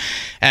begin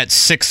at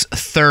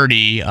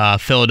 6:30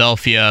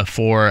 Philadelphia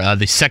for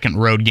the second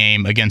road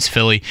game against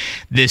Philly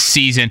this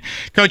season.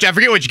 Coach, I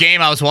forget which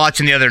game I was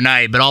watching the other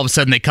night, but all of a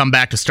sudden they come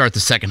back to start the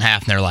second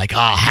half, and they're like,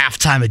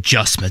 halftime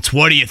adjustments.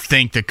 What do you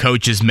think the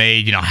coaches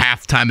made?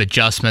 Halftime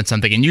adjustments.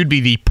 I'm thinking you'd be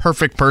the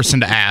perfect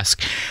person to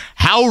ask.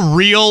 How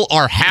real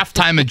are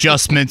halftime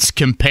adjustments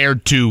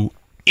compared to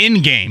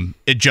in-game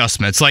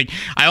adjustments? Like,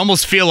 I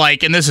almost feel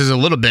like, and this is a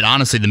little bit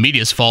honestly the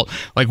media's fault,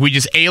 like we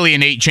just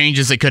alienate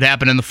changes that could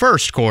happen in the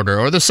first quarter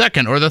or the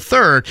second or the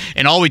third,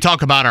 and all we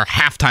talk about are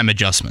halftime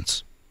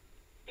adjustments.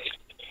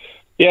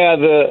 Yeah,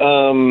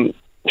 the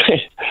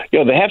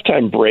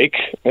halftime break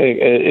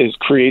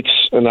creates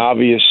an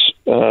obvious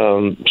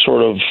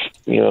sort of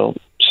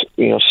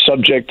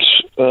subject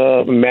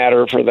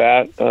matter for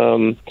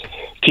that.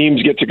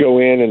 Teams get to go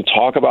in and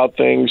talk about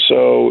things,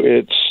 so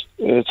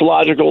it's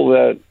logical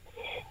that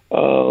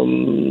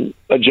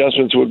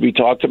adjustments would be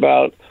talked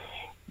about,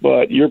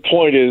 but your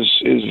point is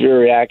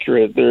very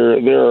accurate. There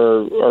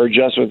are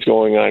adjustments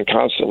going on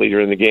constantly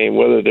during the game,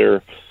 whether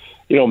they're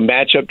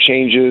matchup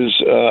changes,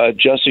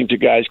 adjusting to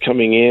guys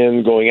coming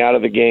in, going out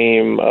of the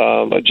game,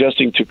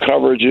 adjusting to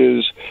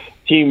coverages.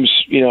 Teams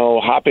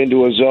hop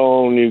into a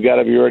zone. You've got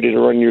to be ready to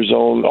run your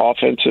zone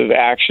offensive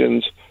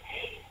actions,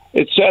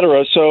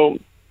 etc. So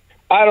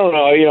I don't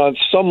know. On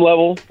some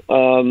level,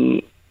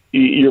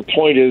 your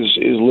point is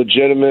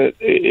legitimate.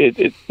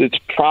 It's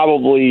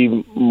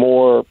probably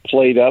more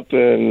played up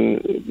than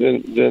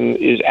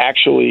is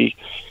actually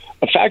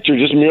a factor,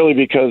 just merely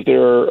because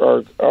there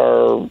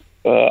are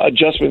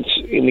adjustments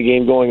in the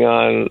game going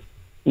on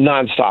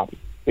nonstop,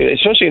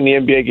 especially in the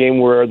NBA game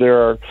where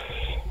there are.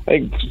 I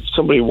think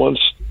somebody once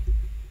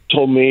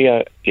told me,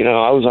 I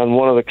was on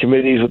one of the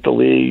committees with the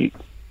league,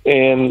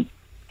 and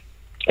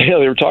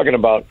they were talking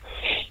about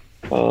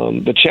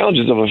the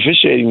challenges of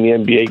officiating the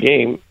NBA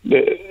game.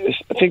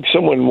 I think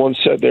someone once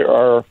said there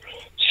are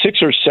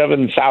 6,000 or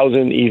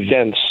 7,000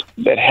 events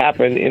that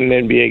happen in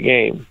an NBA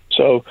game.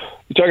 So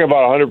you're talking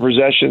about 100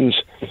 possessions.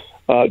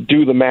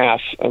 Do the math.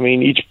 I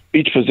mean, each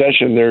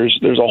possession, there's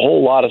a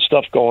whole lot of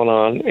stuff going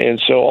on,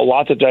 and so a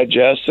lot to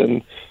digest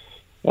and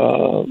a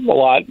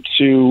lot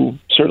to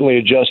certainly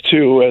adjust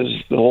to as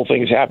the whole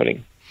thing is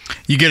happening.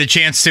 You get a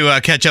chance to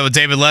catch up with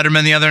David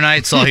Letterman the other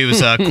night. Saw he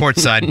was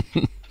courtside.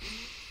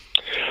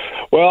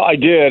 Well, I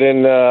did,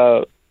 and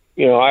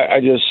I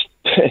just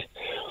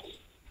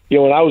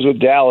when I was with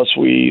Dallas,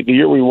 the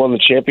year we won the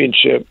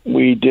championship,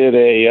 we did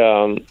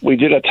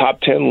a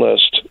top 10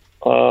 list.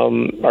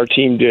 Our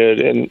team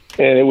did, and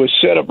it was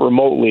set up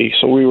remotely,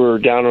 so we were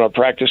down on a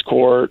practice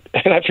court,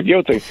 and I forget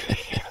what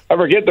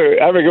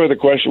the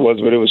question was,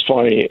 but it was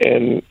funny,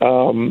 and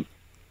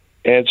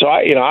so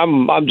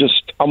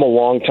I'm a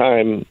long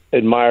time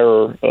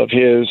admirer of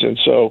his, and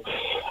so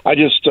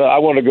I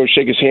wanted to go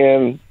shake his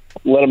hand,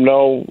 let him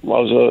know I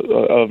was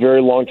a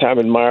very long time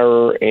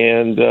admirer,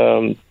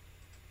 and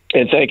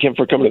thank him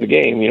for coming to the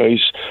game.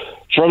 He's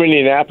from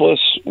Indianapolis,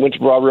 went to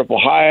Broad Ripple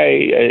High,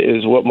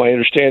 is what my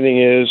understanding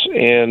is,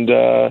 and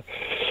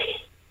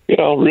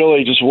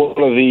really just one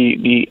of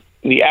the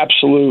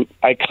absolute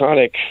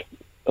iconic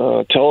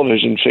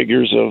television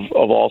figures of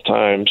all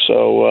time.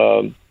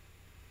 So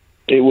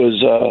it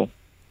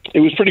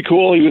was pretty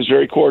cool. He was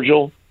very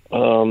cordial.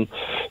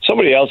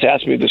 Somebody else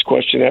asked me this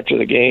question after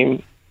the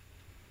game,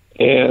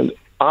 and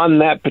on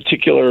that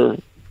particular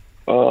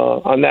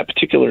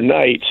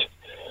night.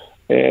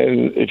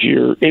 And if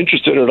you're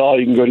interested at all,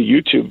 you can go to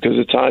YouTube because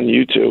it's on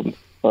YouTube.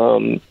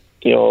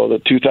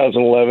 The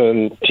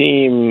 2011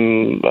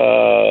 team,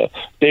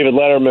 David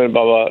Letterman,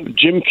 blah, blah.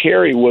 Jim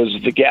Carrey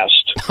was the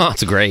guest. Oh,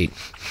 that's great.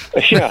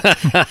 Yeah.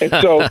 And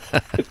so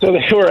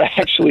they were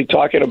actually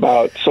talking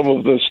about some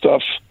of the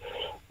stuff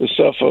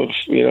of,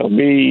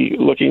 me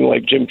looking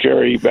like Jim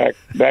Carrey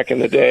back in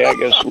the day, I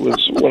guess,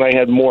 was when I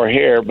had more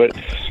hair. But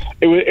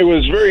it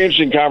was a very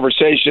interesting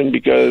conversation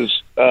because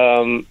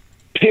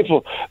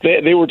people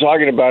they were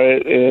talking about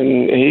it,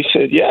 and he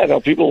said, "Yeah, no,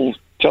 people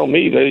tell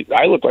me that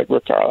I look like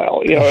Rick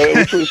Carlisle,"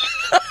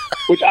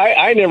 which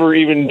I never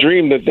even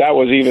dreamed that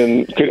was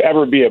even could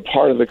ever be a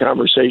part of the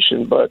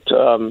conversation.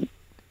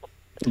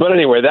 But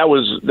anyway, that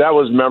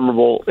was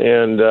memorable,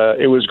 and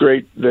it was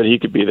great that he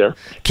could be there.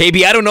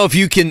 KB, I don't know if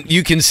you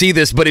can see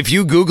this, but if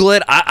you Google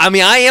it,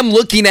 I am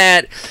looking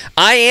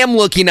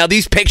now.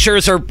 These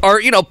pictures are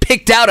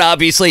picked out.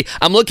 Obviously,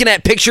 I'm looking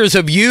at pictures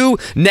of you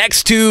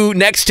next to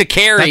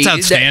Carey. That's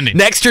outstanding.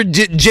 Next to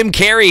Jim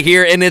Carrey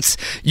here, and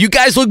you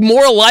guys look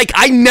more alike.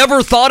 I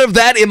never thought of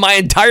that in my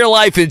entire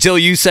life until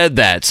you said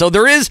that. So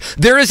there is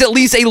at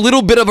least a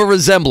little bit of a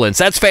resemblance.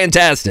 That's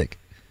fantastic.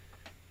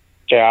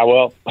 Yeah,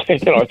 well,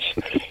 it's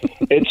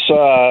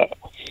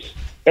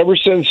ever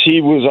since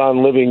he was on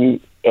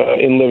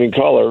in Living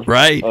Color,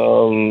 right?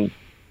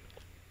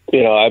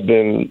 I've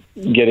been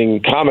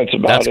getting comments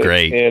about that's it. That's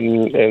great.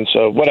 And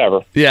so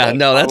whatever. Yeah,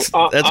 no, that's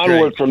onward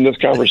great. From this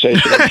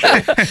conversation.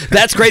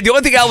 That's great. The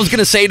only thing I was going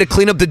to say to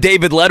clean up the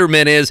David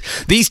Letterman is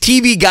these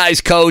TV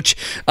guys, Coach,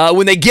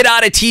 when they get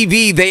out of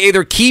TV, they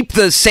either keep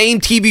the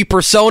same TV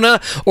persona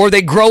or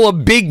they grow a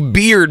big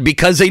beard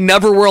because they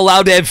never were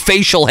allowed to have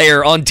facial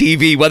hair on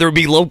TV, whether it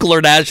be local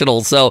or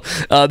national. So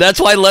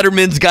that's why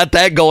Letterman's got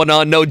that going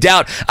on, no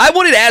doubt. I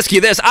wanted to ask you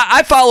this.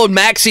 I followed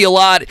Maxie a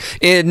lot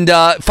in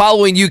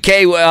following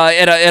UK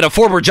at a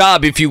former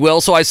job, if you will.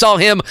 So I saw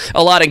him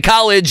a lot in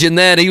college, and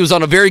then he was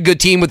on a very good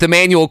team with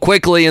Emmanuel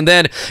quickly, and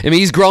then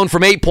he's grown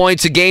from 8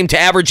 points a game to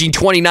averaging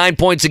 29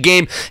 points a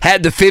game,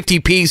 had the 50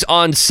 piece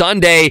on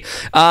Sunday.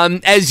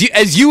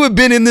 As you have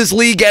been in this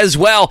league as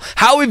well,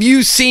 how have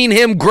you seen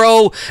him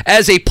grow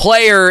as a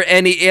player?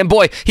 And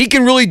boy, he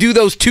can really do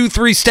those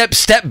 2-3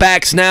 step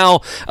backs now,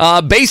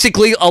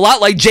 basically a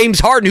lot like James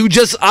Harden, who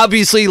just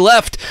obviously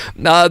left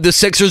the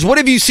Sixers. What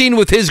have you seen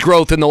with his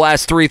growth in the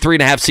last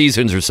 3.5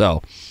 seasons or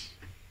so?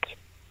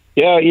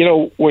 Yeah,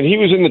 when he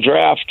was in the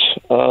draft,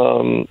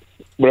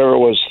 whatever it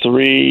was,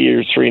 3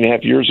 or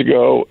 3.5 years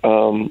ago,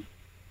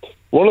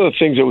 one of the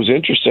things that was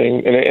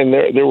interesting, and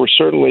there were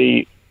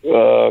certainly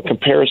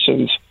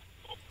comparisons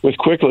with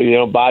quickly,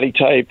 body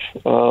type,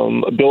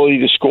 ability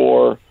to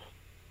score.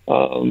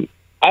 There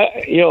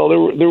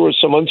was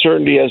some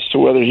uncertainty as to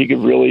whether he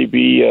could really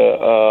be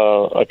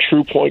a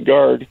true point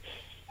guard.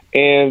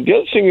 And the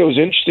other thing that was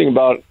interesting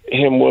about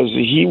him was that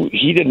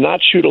he did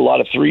not shoot a lot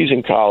of threes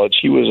in college.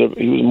 He was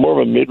more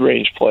of a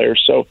mid-range player.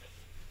 So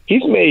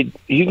he's made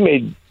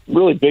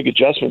really big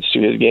adjustments to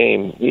his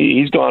game.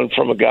 He's gone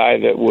from a guy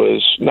that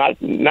was not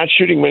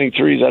shooting many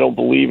threes, I don't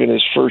believe, in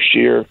his first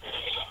year.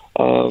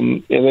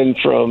 And then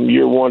from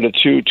year 1 to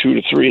 2, 2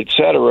 to 3, et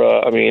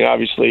cetera.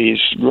 Obviously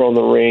he's grown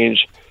the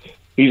range.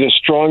 He's a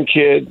strong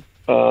kid.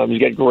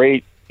 He's got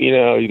great,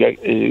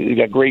 he's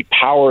got great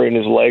power in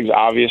his legs,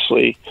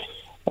 obviously.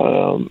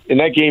 In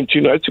that game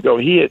 2 nights ago,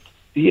 he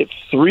hit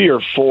 3 or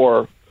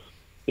 4,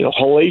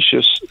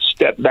 hellacious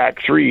step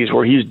back threes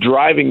where he's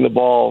driving the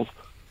ball,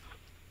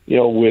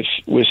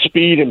 with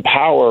speed and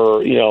power,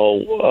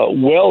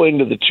 well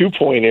into the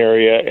 2-point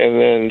area, and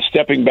then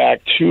stepping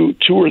back two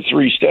or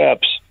three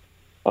steps,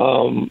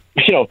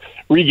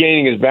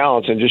 regaining his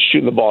balance and just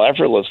shooting the ball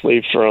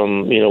effortlessly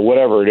from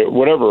whatever it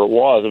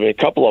was. A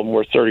couple of them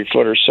were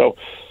 30-footers. So.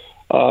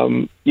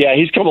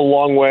 He's come a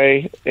long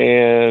way,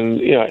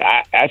 and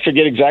I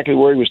forget exactly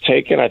where he was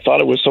taken. I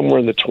thought it was somewhere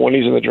in the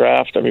 20s in the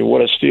draft.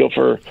 What a steal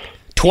for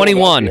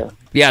 21.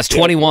 Yes,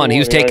 21. He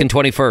was taken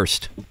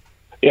 21st.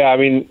 Yeah,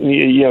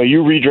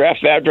 you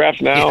redraft that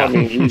draft now.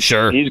 Yeah,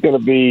 sure. He's going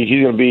to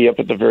be up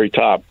at the very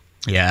top.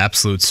 Yeah,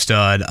 absolute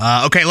stud.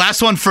 Okay,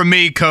 last one from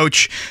me,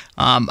 Coach.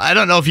 I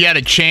don't know if you had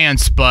a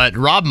chance, but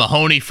Rob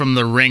Mahoney from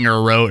The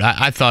Ringer wrote,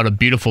 I thought, a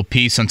beautiful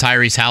piece on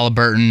Tyrese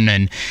Halliburton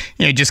and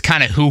just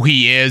kind of who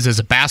he is as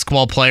a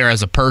basketball player,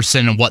 as a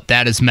person, and what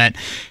that has meant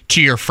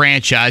to your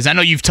franchise. I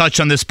know you've touched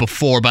on this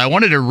before, but I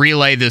wanted to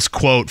relay this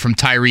quote from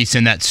Tyrese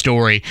in that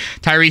story.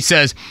 Tyrese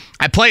says,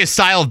 "I play a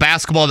style of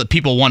basketball that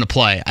people want to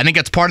play. I think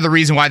that's part of the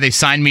reason why they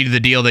signed me to the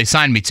deal they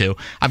signed me to.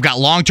 I've got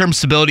long-term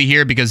stability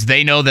here because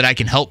they know that I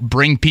can help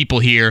bring people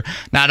here,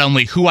 not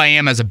only who I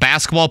am as a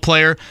basketball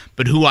player,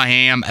 but who I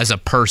am as a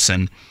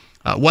person."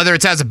 Whether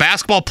it's as a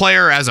basketball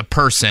player or as a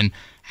person,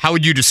 how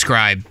would you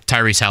describe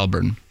Tyrese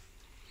Halliburton?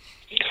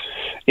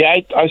 Yeah,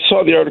 I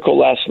saw the article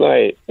last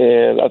night,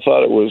 and I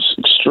thought it was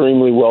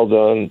extremely well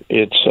done.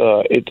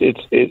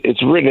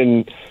 It's written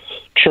in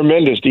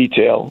tremendous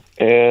detail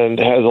and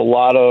has a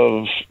lot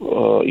of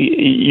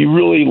you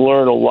really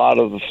learn a lot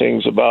of the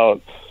things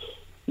about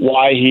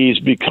why he's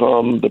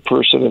become the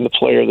person and the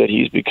player that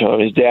he's become.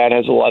 His dad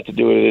has a lot to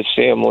do with it, his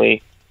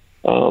family,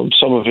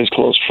 some of his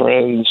close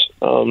friends,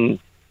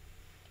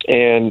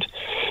 and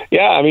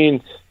yeah, I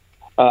mean,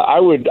 I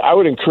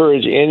would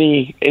encourage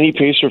any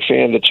Pacer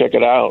fan to check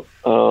it out.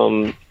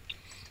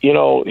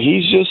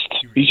 He's just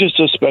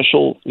a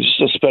special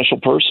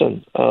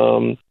person.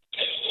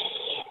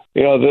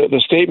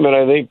 The statement,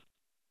 I think,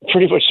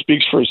 pretty much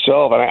speaks for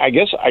itself, and I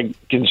guess I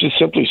can just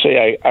simply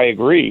say I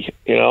agree.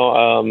 He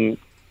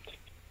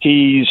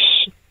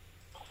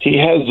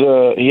has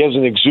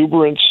an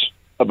exuberance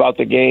about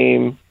the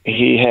game.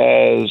 He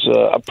has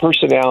a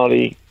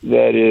personality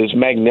that is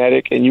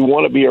magnetic, and you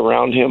want to be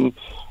around him,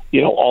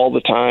 all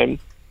the time.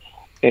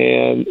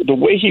 And the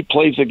way he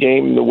plays the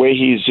game, the way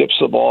he zips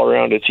the ball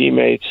around to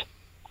teammates,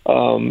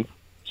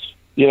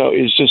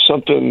 is just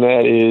something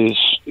that is,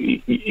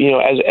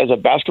 as a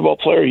basketball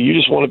player, you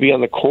just want to be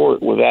on the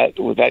court with that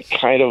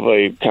kind of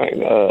a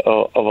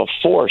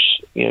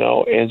force,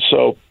 and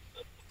so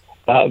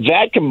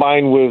that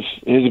combined with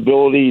his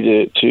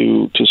ability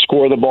to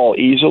score the ball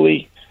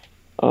easily,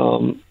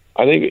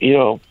 I think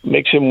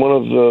makes him one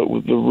of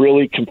the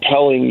really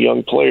compelling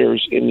young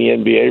players in the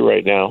NBA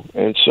right now,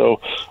 and so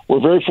we're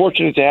very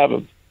fortunate to have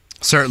him.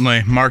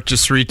 Certainly. Mark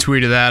just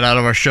retweeted that out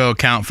of our show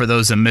account for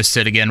those that missed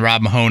it. Again,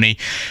 Rob Mahoney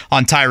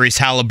on Tyrese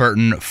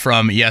Halliburton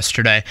from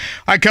yesterday.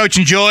 All right, Coach,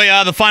 enjoy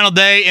the final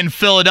day in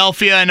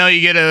Philadelphia. I know you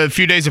get a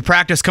few days of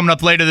practice coming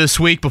up later this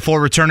week before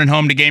returning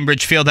home to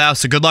Gainbridge Fieldhouse.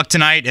 So good luck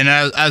tonight, and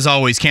as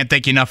always, can't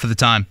thank you enough for the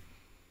time.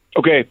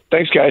 Okay,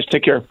 thanks, guys.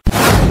 Take care.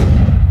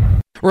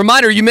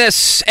 Reminder, you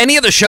miss any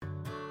of the show.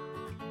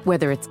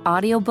 Whether it's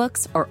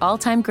audiobooks or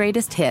all-time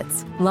greatest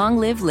hits, long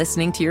live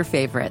listening to your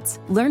favorites.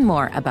 Learn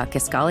more about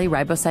Kisqali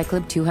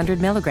Ribociclib 200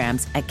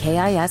 milligrams at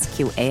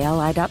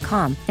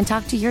KISQALI.com and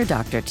talk to your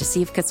doctor to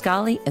see if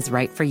Kisqali is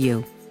right for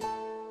you.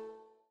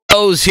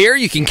 Here,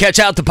 you can catch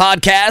out the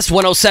podcast,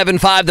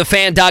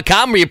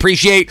 1075thefan.com. We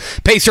appreciate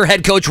Pacer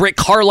head coach Rick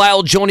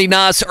Carlisle joining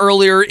us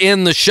earlier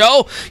in the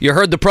show. You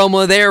heard the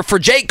promo there for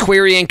Jake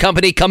Query and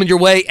Company coming your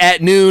way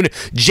at noon.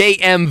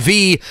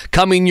 JMV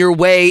coming your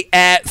way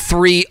at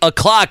 3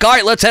 o'clock. All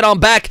right, let's head on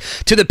back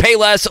to the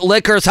Payless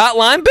Liquors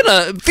hotline. Been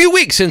a few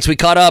weeks since we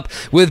caught up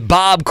with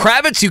Bob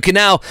Kravitz. You can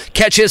now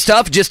catch his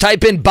stuff. Just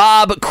type in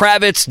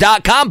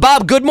bobkravitz.com.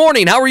 Bob, good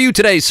morning. How are you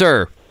today,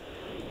 sir?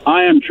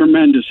 I am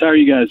tremendous. How are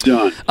you guys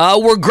doing?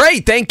 We're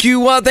great. Thank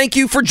you. Thank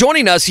you for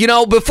joining us.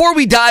 Before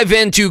we dive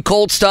into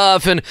Colt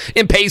stuff and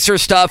Pacer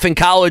stuff and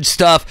college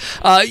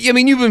stuff,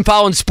 you've been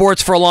following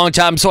sports for a long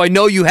time, so I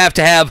know you have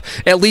to have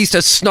at least a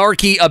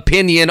snarky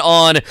opinion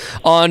on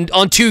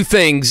two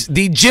things: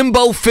 the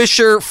Jimbo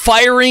Fisher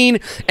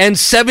firing and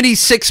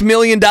 $76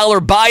 million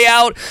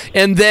buyout,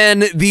 and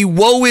then the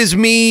woe is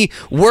me,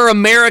 we're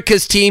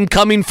America's team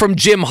coming from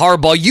Jim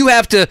Harbaugh. You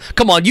have to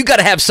come on. You got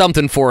to have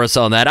something for us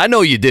on that. I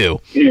know you do.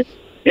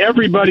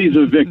 Everybody's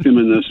a victim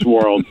in this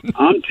world.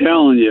 I'm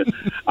telling you.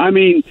 I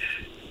mean,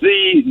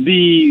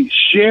 the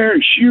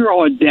sheer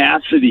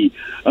audacity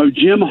of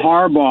Jim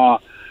Harbaugh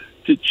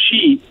to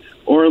cheat,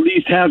 or at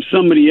least have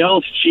somebody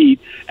else cheat,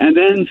 and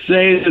then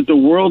say that the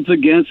world's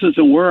against us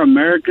and we're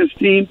America's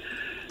team.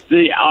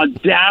 The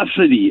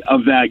audacity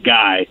of that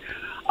guy.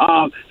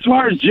 As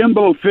far as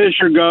Jimbo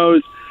Fisher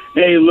goes,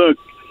 hey, look,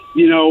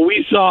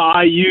 we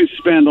saw IU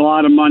spend a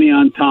lot of money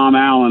on Tom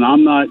Allen.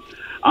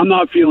 I'm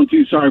not feeling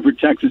too sorry for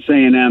Texas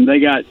A&M.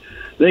 They got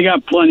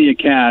plenty of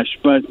cash,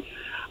 but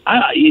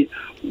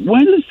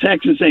when has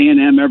Texas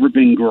A&M ever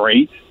been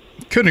great?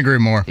 Couldn't agree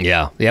more.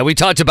 Yeah, we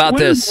talked about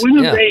this.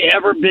 When have they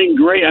ever been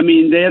great? I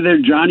mean, they had their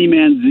Johnny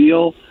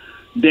Manziel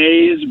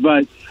days,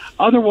 but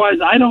otherwise,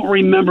 I don't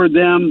remember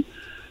them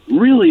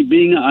really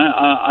being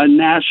a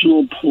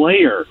national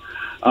player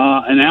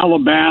in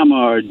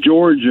Alabama or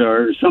Georgia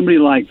or somebody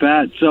like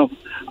that. So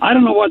I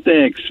don't know what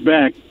they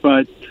expect,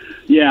 but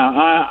yeah,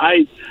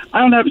 I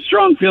don't have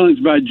strong feelings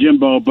about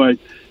Jimbo, but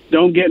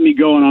don't get me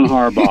going on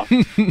Harbaugh.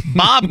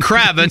 Bob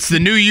Kravitz, the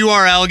new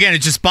URL, again,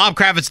 it's just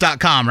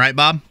bobkravitz.com, right,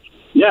 Bob?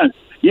 Yes,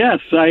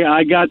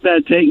 I got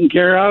that taken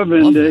care of,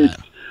 and it's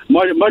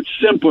much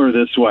simpler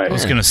this way. I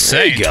was going to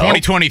say,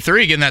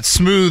 2023, getting that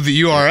smooth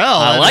URL.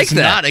 I like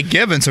that. Not a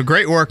given, so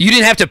great work. You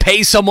didn't have to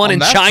pay someone in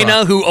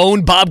China who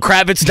owned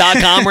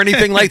BobKravitz.com or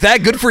anything like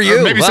that. Good for you.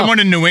 Or maybe someone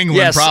in New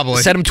England,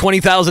 probably. Sent him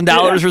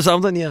 $20,000 or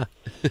something, yeah.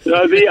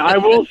 I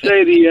will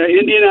say the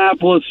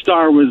Indianapolis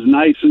Star was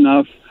nice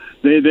enough.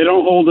 They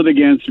don't hold it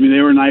against me.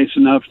 They were nice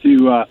enough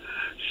to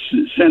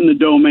send the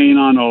domain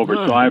on over,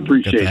 so I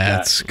appreciate that.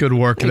 That's good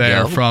work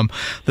there from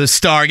the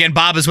Star. Again,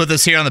 Bob is with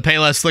us here on the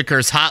Payless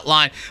Liquors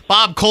hotline.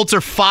 Bob, Colts are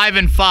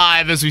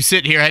 5-5 as we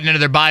sit here heading into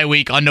their bye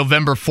week on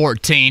November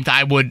 14th.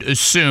 I would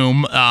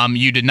assume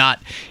you did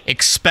not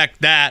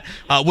expect that.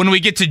 When we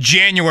get to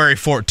January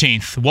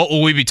 14th, what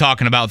will we be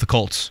talking about with the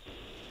Colts?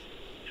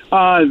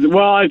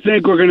 Well, I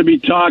think we're going to be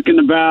talking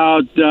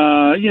about,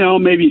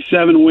 maybe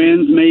 7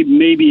 wins,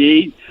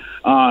 maybe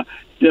 8.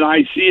 Did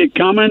I see it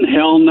coming?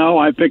 Hell no.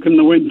 I picked them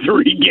to win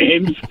 3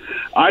 games.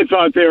 I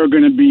thought they were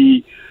going to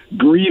be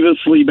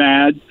grievously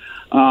bad,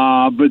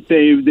 but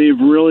they've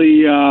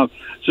really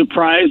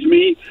surprised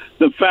me.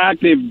 The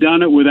fact they've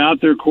done it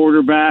without their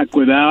quarterback,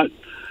 without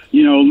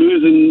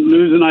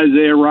losing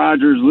Isaiah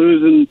Rodgers,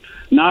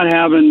 not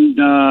having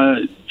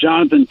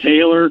Jonathan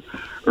Taylor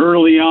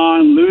early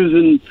on,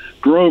 losing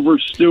Grover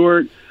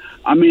Stewart.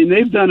 I mean,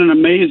 they've done an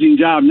amazing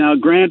job. Now,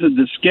 granted,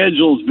 the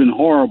schedule's been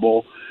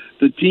horrible.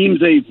 The teams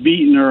they've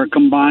beaten are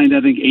combined,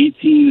 I think,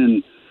 18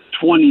 and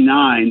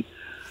 29.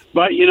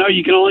 But,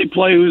 you can only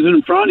play who's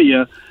in front of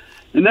you.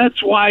 And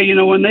that's why,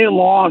 when they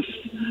lost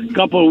a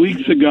couple of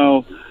weeks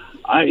ago,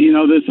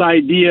 this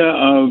idea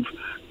of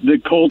the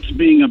Colts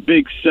being a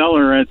big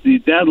seller at the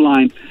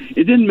deadline,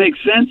 it didn't make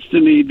sense to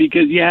me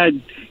because you had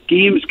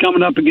games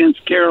coming up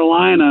against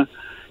Carolina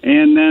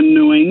and then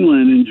New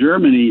England and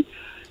Germany,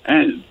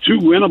 and 2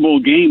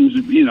 winnable games,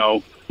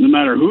 no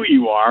matter who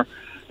you are.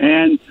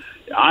 And,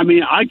 I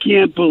mean, I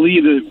can't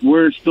believe that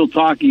we're still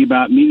talking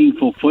about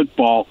meaningful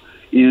football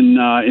in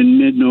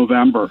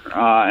mid-November,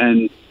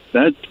 and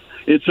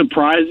it's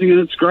surprising and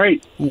it's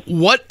great.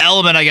 What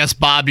element, I guess,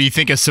 Bob, do you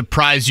think has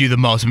surprised you the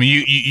most? I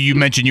mean, you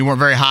mentioned you weren't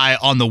very high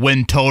on the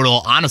win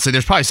total. Honestly,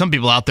 there's probably some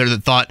people out there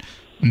that thought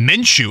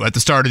Minshew at the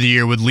start of the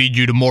year would lead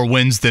you to more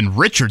wins than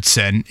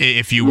Richardson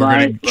if you were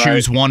going to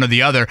choose one or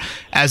the other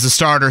as a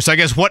starter. So I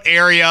guess what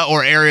area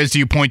or areas do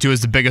you point to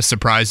as the biggest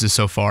surprises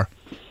so far?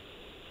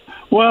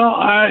 Well,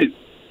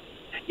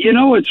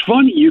 it's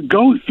funny. You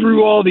go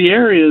through all the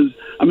areas.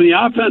 I mean,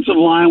 the offensive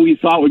line we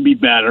thought would be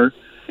better,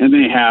 and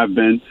they have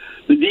been.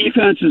 The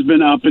defense has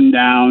been up and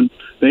down.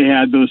 They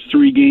had those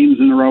 3 games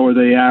in a row where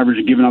they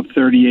averaged giving up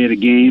 38 a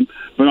game,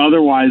 but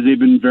otherwise they've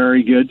been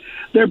very good.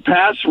 Their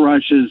pass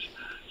rushes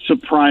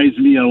surprised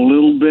me a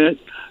little bit,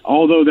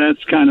 although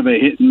that's kind of a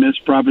hit-and-miss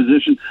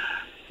proposition.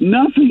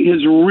 Nothing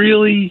has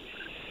really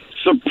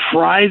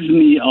surprised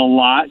me a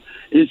lot.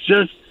 It's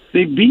just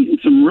they've beaten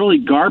some really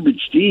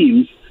garbage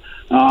teams,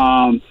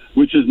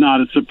 which is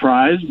not a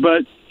surprise.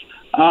 But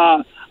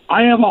I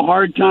have a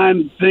hard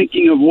time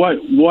thinking of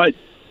what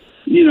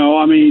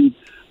I mean,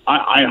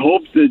 I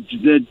hope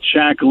that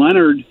Shaq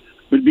Leonard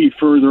would be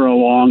further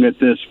along at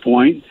this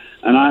point,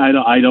 and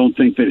I don't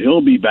think that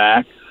he'll be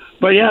back.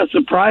 But, yeah,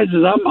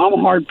 surprises, I'm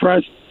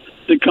hard-pressed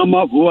to come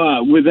up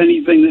with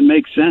anything that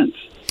makes sense.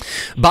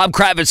 Bob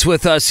Kravitz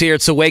with us here.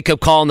 It's a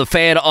wake-up call on the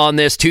Fan on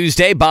this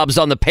Tuesday. Bob's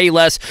on the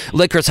Payless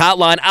Liquors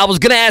hotline. I was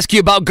going to ask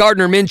you about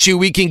Gardner Minshew.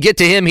 We can get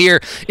to him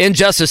here in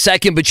just a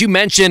second, but you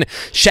mentioned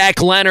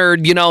Shaq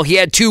Leonard. He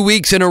had 2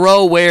 weeks in a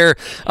row where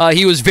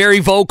he was very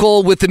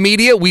vocal with the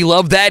media. We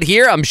love that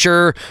here. I'm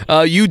sure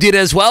you did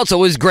as well. It's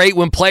always great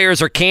when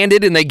players are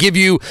candid and they give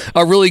you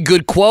a really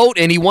good quote,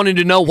 and he wanted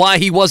to know why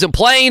he wasn't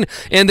playing,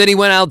 and then he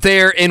went out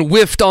there and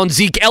whiffed on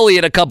Zeke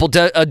Elliott a couple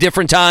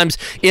different times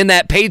in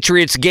that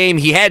Patriots game.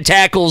 He had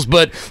tackles,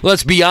 but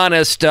let's be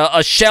honest,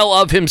 a shell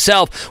of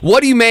himself.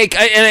 What do you make,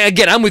 and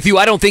again, I'm with you,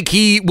 I don't think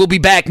he will be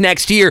back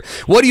next year.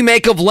 What do you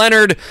make of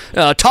Leonard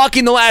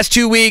talking the last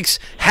 2 weeks,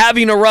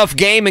 having a rough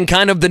game, and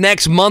kind of the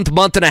next month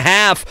and a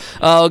half,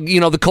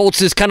 the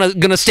Colts is kind of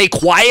going to stay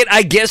quiet,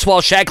 I guess,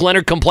 while Shaq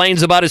Leonard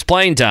complains about his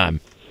playing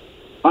time?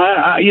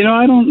 I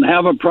don't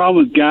have a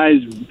problem with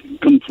guys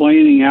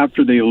complaining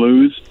after they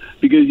lose,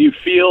 because you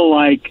feel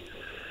like,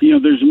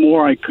 there's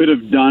more I could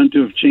have done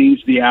to have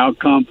changed the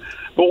outcome.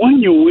 But when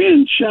you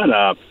win, shut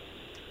up.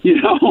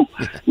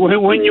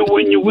 When you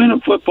win a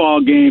football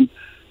game,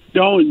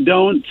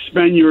 don't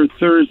spend your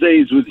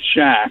Thursdays with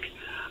Shaq,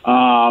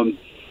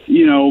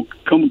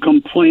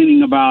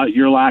 complaining about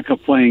your lack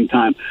of playing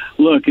time.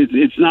 Look,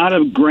 it's not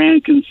a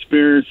grand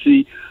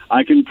conspiracy.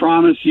 I can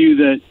promise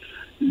you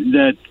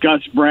that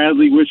Gus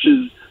Bradley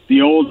wishes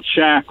the old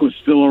Shaq was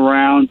still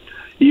around.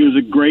 He was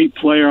a great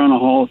player on a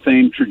Hall of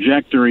Fame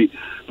trajectory,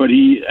 but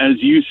he,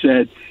 as you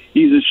said,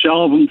 he's a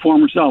shell of his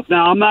former self.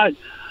 Now,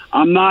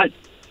 I'm not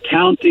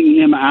counting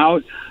him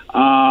out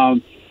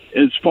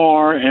as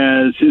far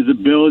as his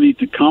ability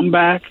to come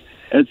back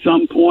at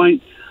some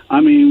point.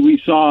 I mean,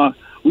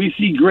 we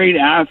see great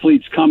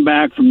athletes come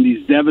back from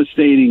these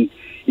devastating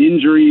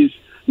injuries,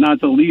 not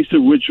the least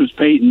of which was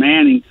Peyton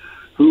Manning,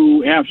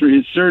 who after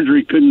his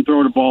surgery couldn't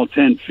throw the ball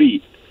 10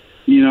 feet.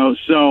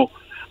 So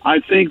I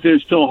think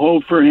there's still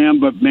hope for him,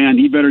 but, man,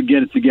 he better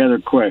get it together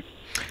quick.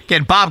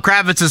 Again, Bob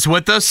Kravitz is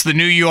with us. The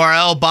new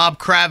URL,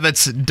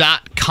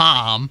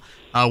 bobkravitz.com,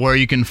 where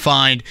you can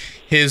find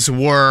his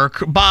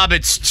work. Bob,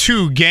 it's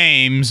 2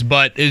 games,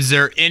 but is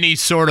there any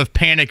sort of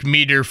panic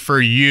meter for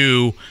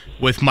you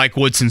with Mike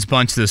Woodson's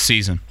bunch this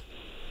season?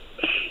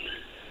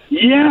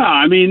 Yeah,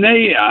 I mean,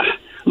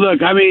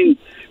 look, I mean,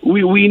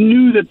 we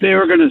knew that they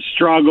were going to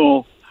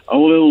struggle a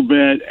little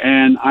bit,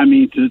 and, I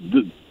mean,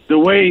 the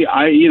way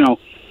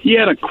he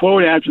had a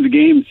quote after the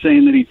game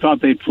saying that he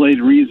thought they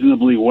played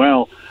reasonably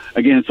well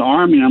against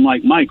Army, and I'm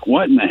like, Mike,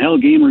 what in the hell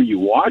game are you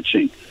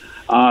watching?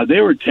 They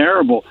were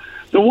terrible.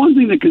 The one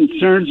thing that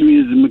concerns me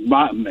is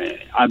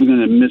I'm going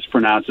to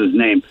mispronounce his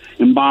name,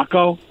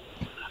 Mbako,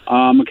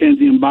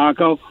 Mackenzie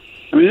Mbako.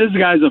 I mean, this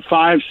guy's a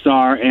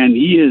 5-star, and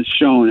he has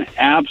shown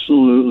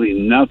absolutely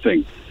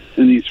nothing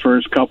in these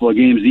first couple of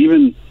games.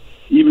 Even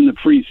the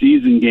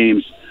preseason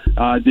games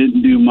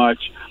didn't do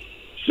much.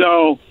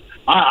 So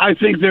I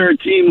think they're a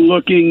team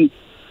looking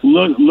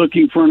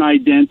for an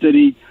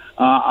identity.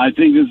 I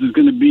think this is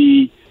going to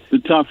be the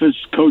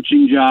toughest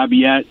coaching job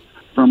yet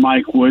for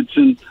Mike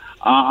Woodson.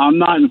 I'm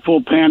not in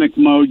full panic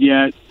mode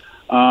yet,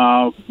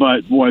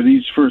 but, boy,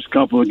 these first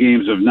couple of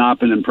games have not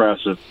been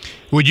impressive.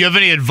 Would you have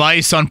any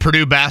advice on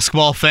Purdue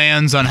basketball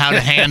fans on how to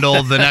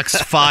handle the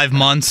next 5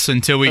 months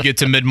until we get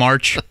to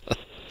mid-March?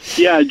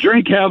 Yeah,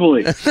 drink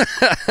heavily.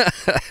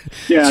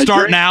 Yeah,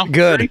 Start now?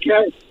 Good.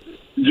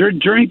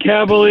 Drink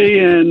heavily,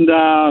 and,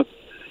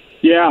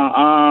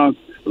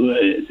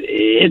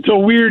 it's a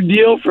weird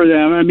deal for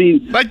them. I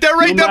mean, like they're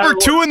ranked number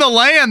 2 in the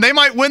land. They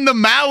might win the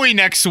Maui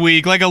next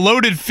week, like a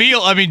loaded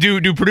field. I mean,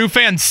 do Purdue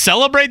fans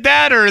celebrate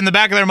that, or in the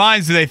back of their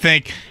minds do they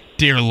think,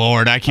 "Dear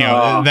Lord, I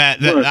can't.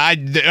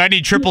 I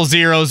need triple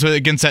zeros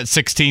against that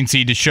 16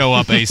 seed to show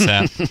up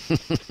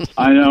ASAP."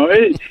 I know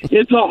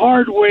it's a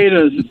hard way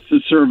to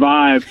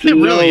survive. To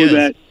know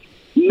that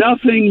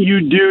nothing you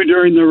do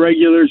during the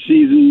regular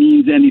season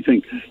means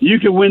anything. You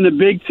can win the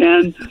Big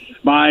Ten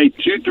by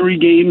 2-3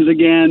 games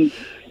again.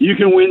 You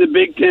can win the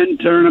Big Ten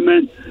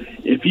tournament.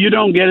 If you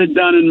don't get it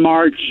done in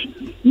March,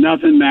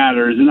 nothing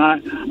matters. And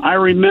I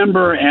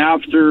remember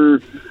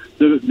after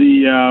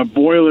the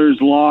Boilers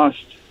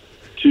lost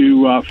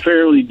to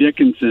Fairleigh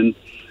Dickinson,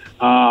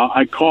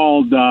 I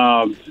called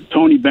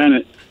Tony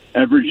Bennett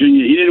at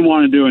Virginia. He didn't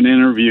want to do an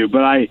interview,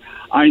 but I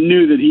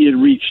knew that he had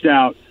reached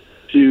out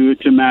to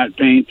Matt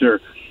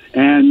Painter.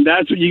 And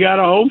that's what you got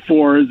to hope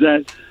for, is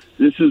that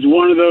this is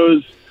one of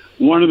those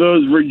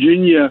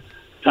Virginia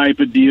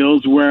type of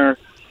deals where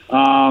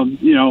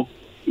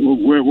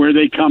where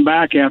they come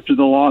back after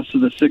the loss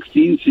of the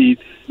 16 seed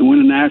and win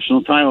a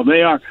national title.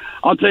 They are.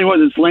 I'll tell you what,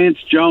 this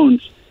Lance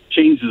Jones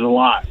changes a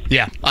lot.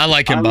 Yeah, I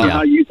like him. I don't know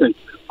how you think.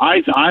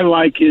 I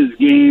like his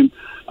game.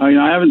 I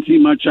haven't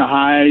seen much of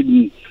Hyde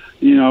and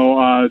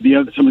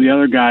some of the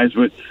other guys,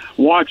 but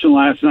watching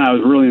last night, I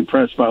was really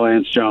impressed by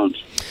Lance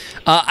Jones.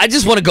 I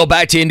just want to go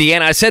back to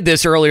Indiana. I said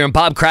this earlier, and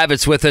Bob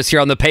Kravitz with us here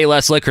on the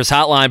Payless Liquors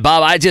hotline.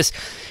 Bob,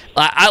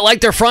 I like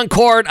their front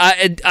court.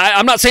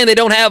 I'm not saying they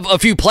don't have a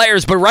few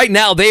players, but right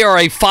now they are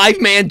a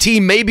 5-man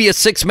team, maybe a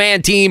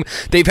 6-man team.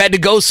 They've had to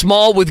go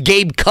small with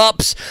Gabe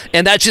Cupps,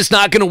 and that's just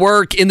not going to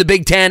work in the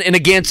Big Ten and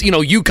against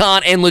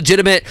UConn and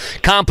legitimate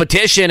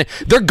competition.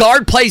 Their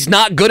guard play's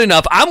not good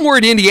enough. I'm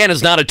worried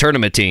Indiana's not a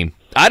tournament team.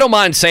 I don't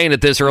mind saying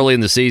it this early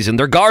in the season.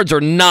 Their guards are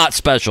not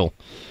special.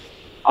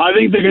 I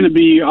think they're going to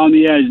be on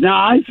the edge. Now,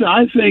 I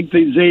think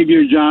that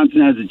Xavier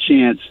Johnson has a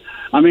chance.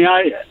 I mean,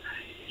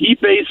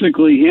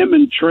 him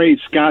and Trace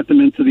got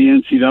them into the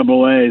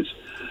NCAAs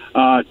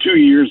 2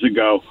 years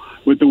ago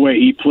with the way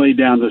he played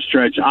down the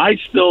stretch. I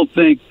still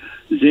think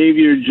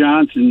Xavier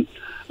Johnson,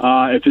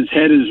 if his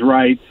head is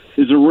right,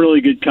 is a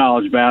really good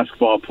college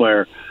basketball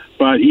player,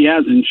 but he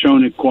hasn't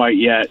shown it quite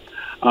yet.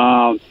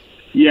 But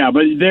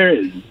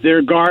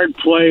their guard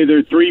play,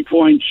 their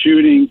three-point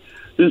shooting,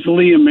 this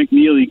Liam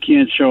McNeely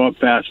can't show up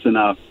fast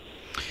enough.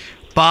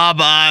 Bob,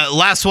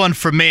 last one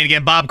from me. And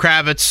again, Bob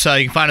Kravitz.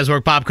 You can find his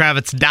work,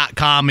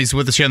 bobkravitz.com. He's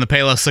with us here on the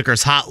Payless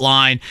Liquors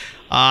hotline.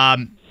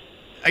 I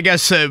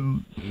guess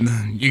you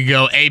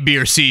go A, B,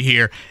 or C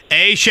here.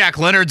 A, Shaq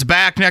Leonard's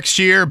back next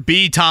year.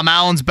 B, Tom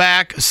Allen's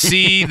back.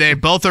 C, they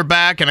both are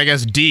back. And I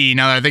guess D,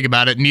 now that I think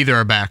about it, neither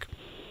are back.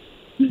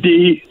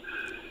 D.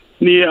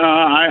 You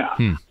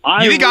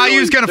think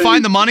IU's going to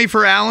find the money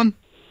for Allen?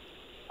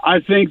 I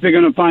think they're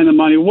going to find the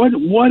money.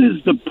 What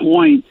is the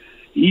point?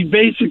 He'd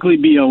basically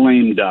be a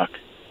lame duck.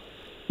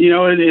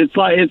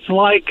 It's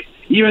like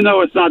even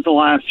though it's not the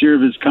last year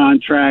of his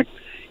contract,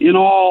 it's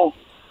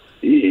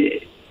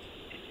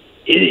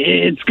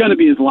going to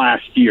be his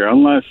last year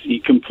unless he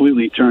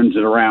completely turns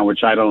it around,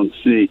 which I don't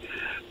see.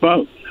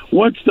 But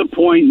what's the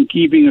point in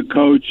keeping a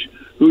coach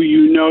who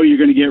you're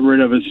going to get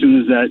rid of as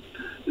soon as the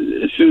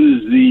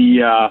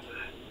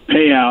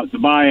payout, the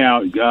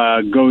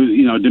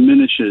buyout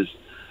diminishes?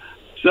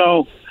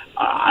 So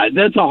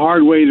that's a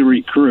hard way to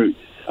recruit.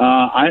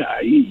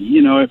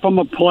 If I'm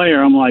a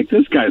player, I'm like,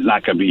 this guy's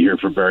not going to be here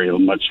for very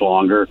much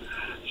longer.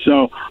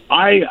 So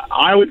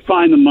I would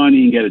find the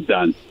money and get it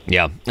done.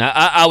 Yeah,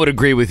 I would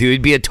agree with you.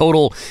 He'd be a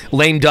total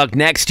lame duck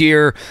next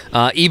year.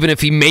 Even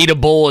if he made a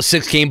bowl, a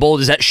 6-game bowl,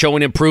 does that show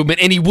an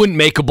improvement? And he wouldn't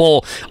make a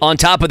bowl on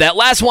top of that.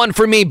 Last one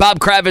for me,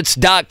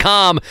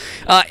 BobKravitz.com.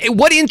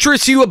 What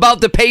interests you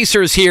about the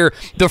Pacers here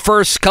the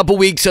first couple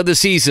weeks of the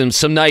season?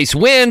 Some nice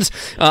wins,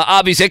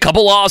 obviously a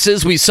couple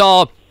losses. We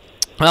saw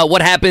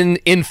what happened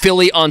in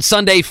Philly on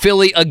Sunday,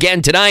 Philly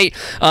again tonight.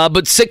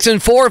 But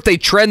 6-4, if they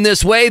trend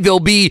this way, they'll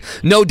be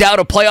no doubt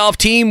a playoff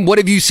team. What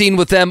have you seen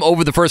with them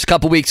over the first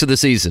couple weeks of the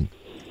season?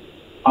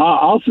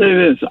 I'll say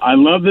this. I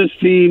love this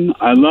team.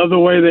 I love the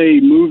way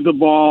they move the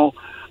ball.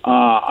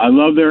 I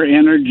love their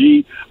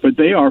energy, but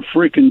they are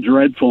freaking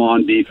dreadful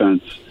on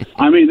defense.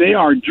 I mean, they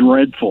are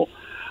dreadful.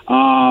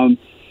 And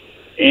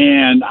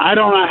I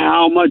don't know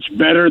how much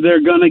better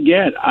they're going to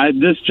get.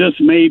 This just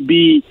may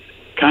be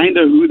kind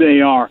of who they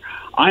are.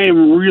 I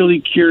am really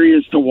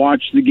curious to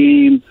watch the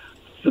game.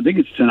 I think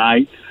it's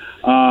tonight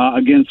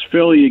against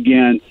Philly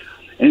again,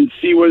 and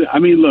see what. I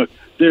mean, look,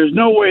 there's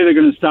no way they're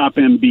going to stop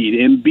Embiid.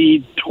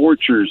 Embiid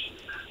tortures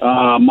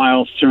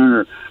Miles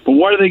Turner, but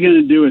what are they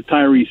going to do with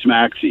Tyrese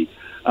Maxey?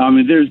 I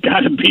mean, there's got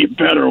to be a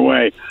better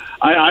way.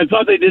 I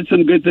thought they did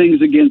some good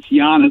things against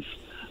Giannis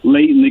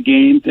late in the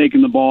game,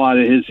 taking the ball out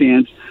of his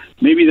hands.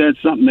 Maybe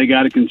that's something they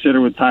got to consider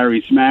with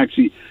Tyrese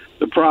Maxey.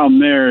 The problem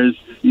there is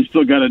you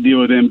still got to deal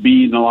with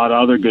Embiid and a lot of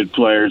other good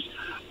players.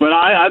 But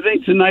I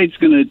think tonight's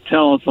going to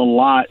tell us a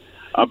lot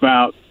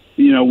about,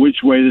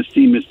 which way this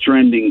team is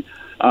trending.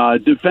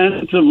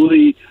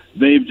 Defensively,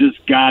 they've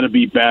just got to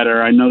be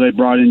better. I know they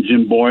brought in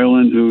Jim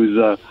Boylan, who's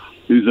a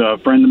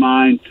friend of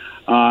mine,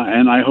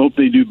 and I hope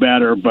they do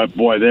better. But,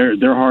 boy,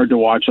 they're hard to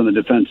watch on the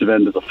defensive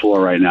end of the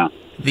floor right now.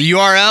 The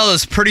URL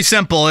is pretty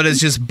simple. It is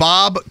just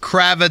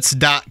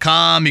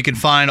BobKravitz.com. You can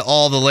find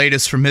all the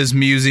latest from his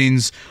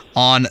musings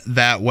on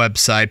that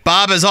website.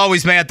 Bob, as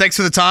always, man, thanks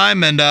for the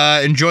time, and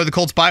enjoy the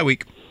Colts bye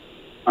week.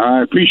 All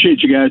right,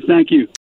 appreciate you guys. Thank you.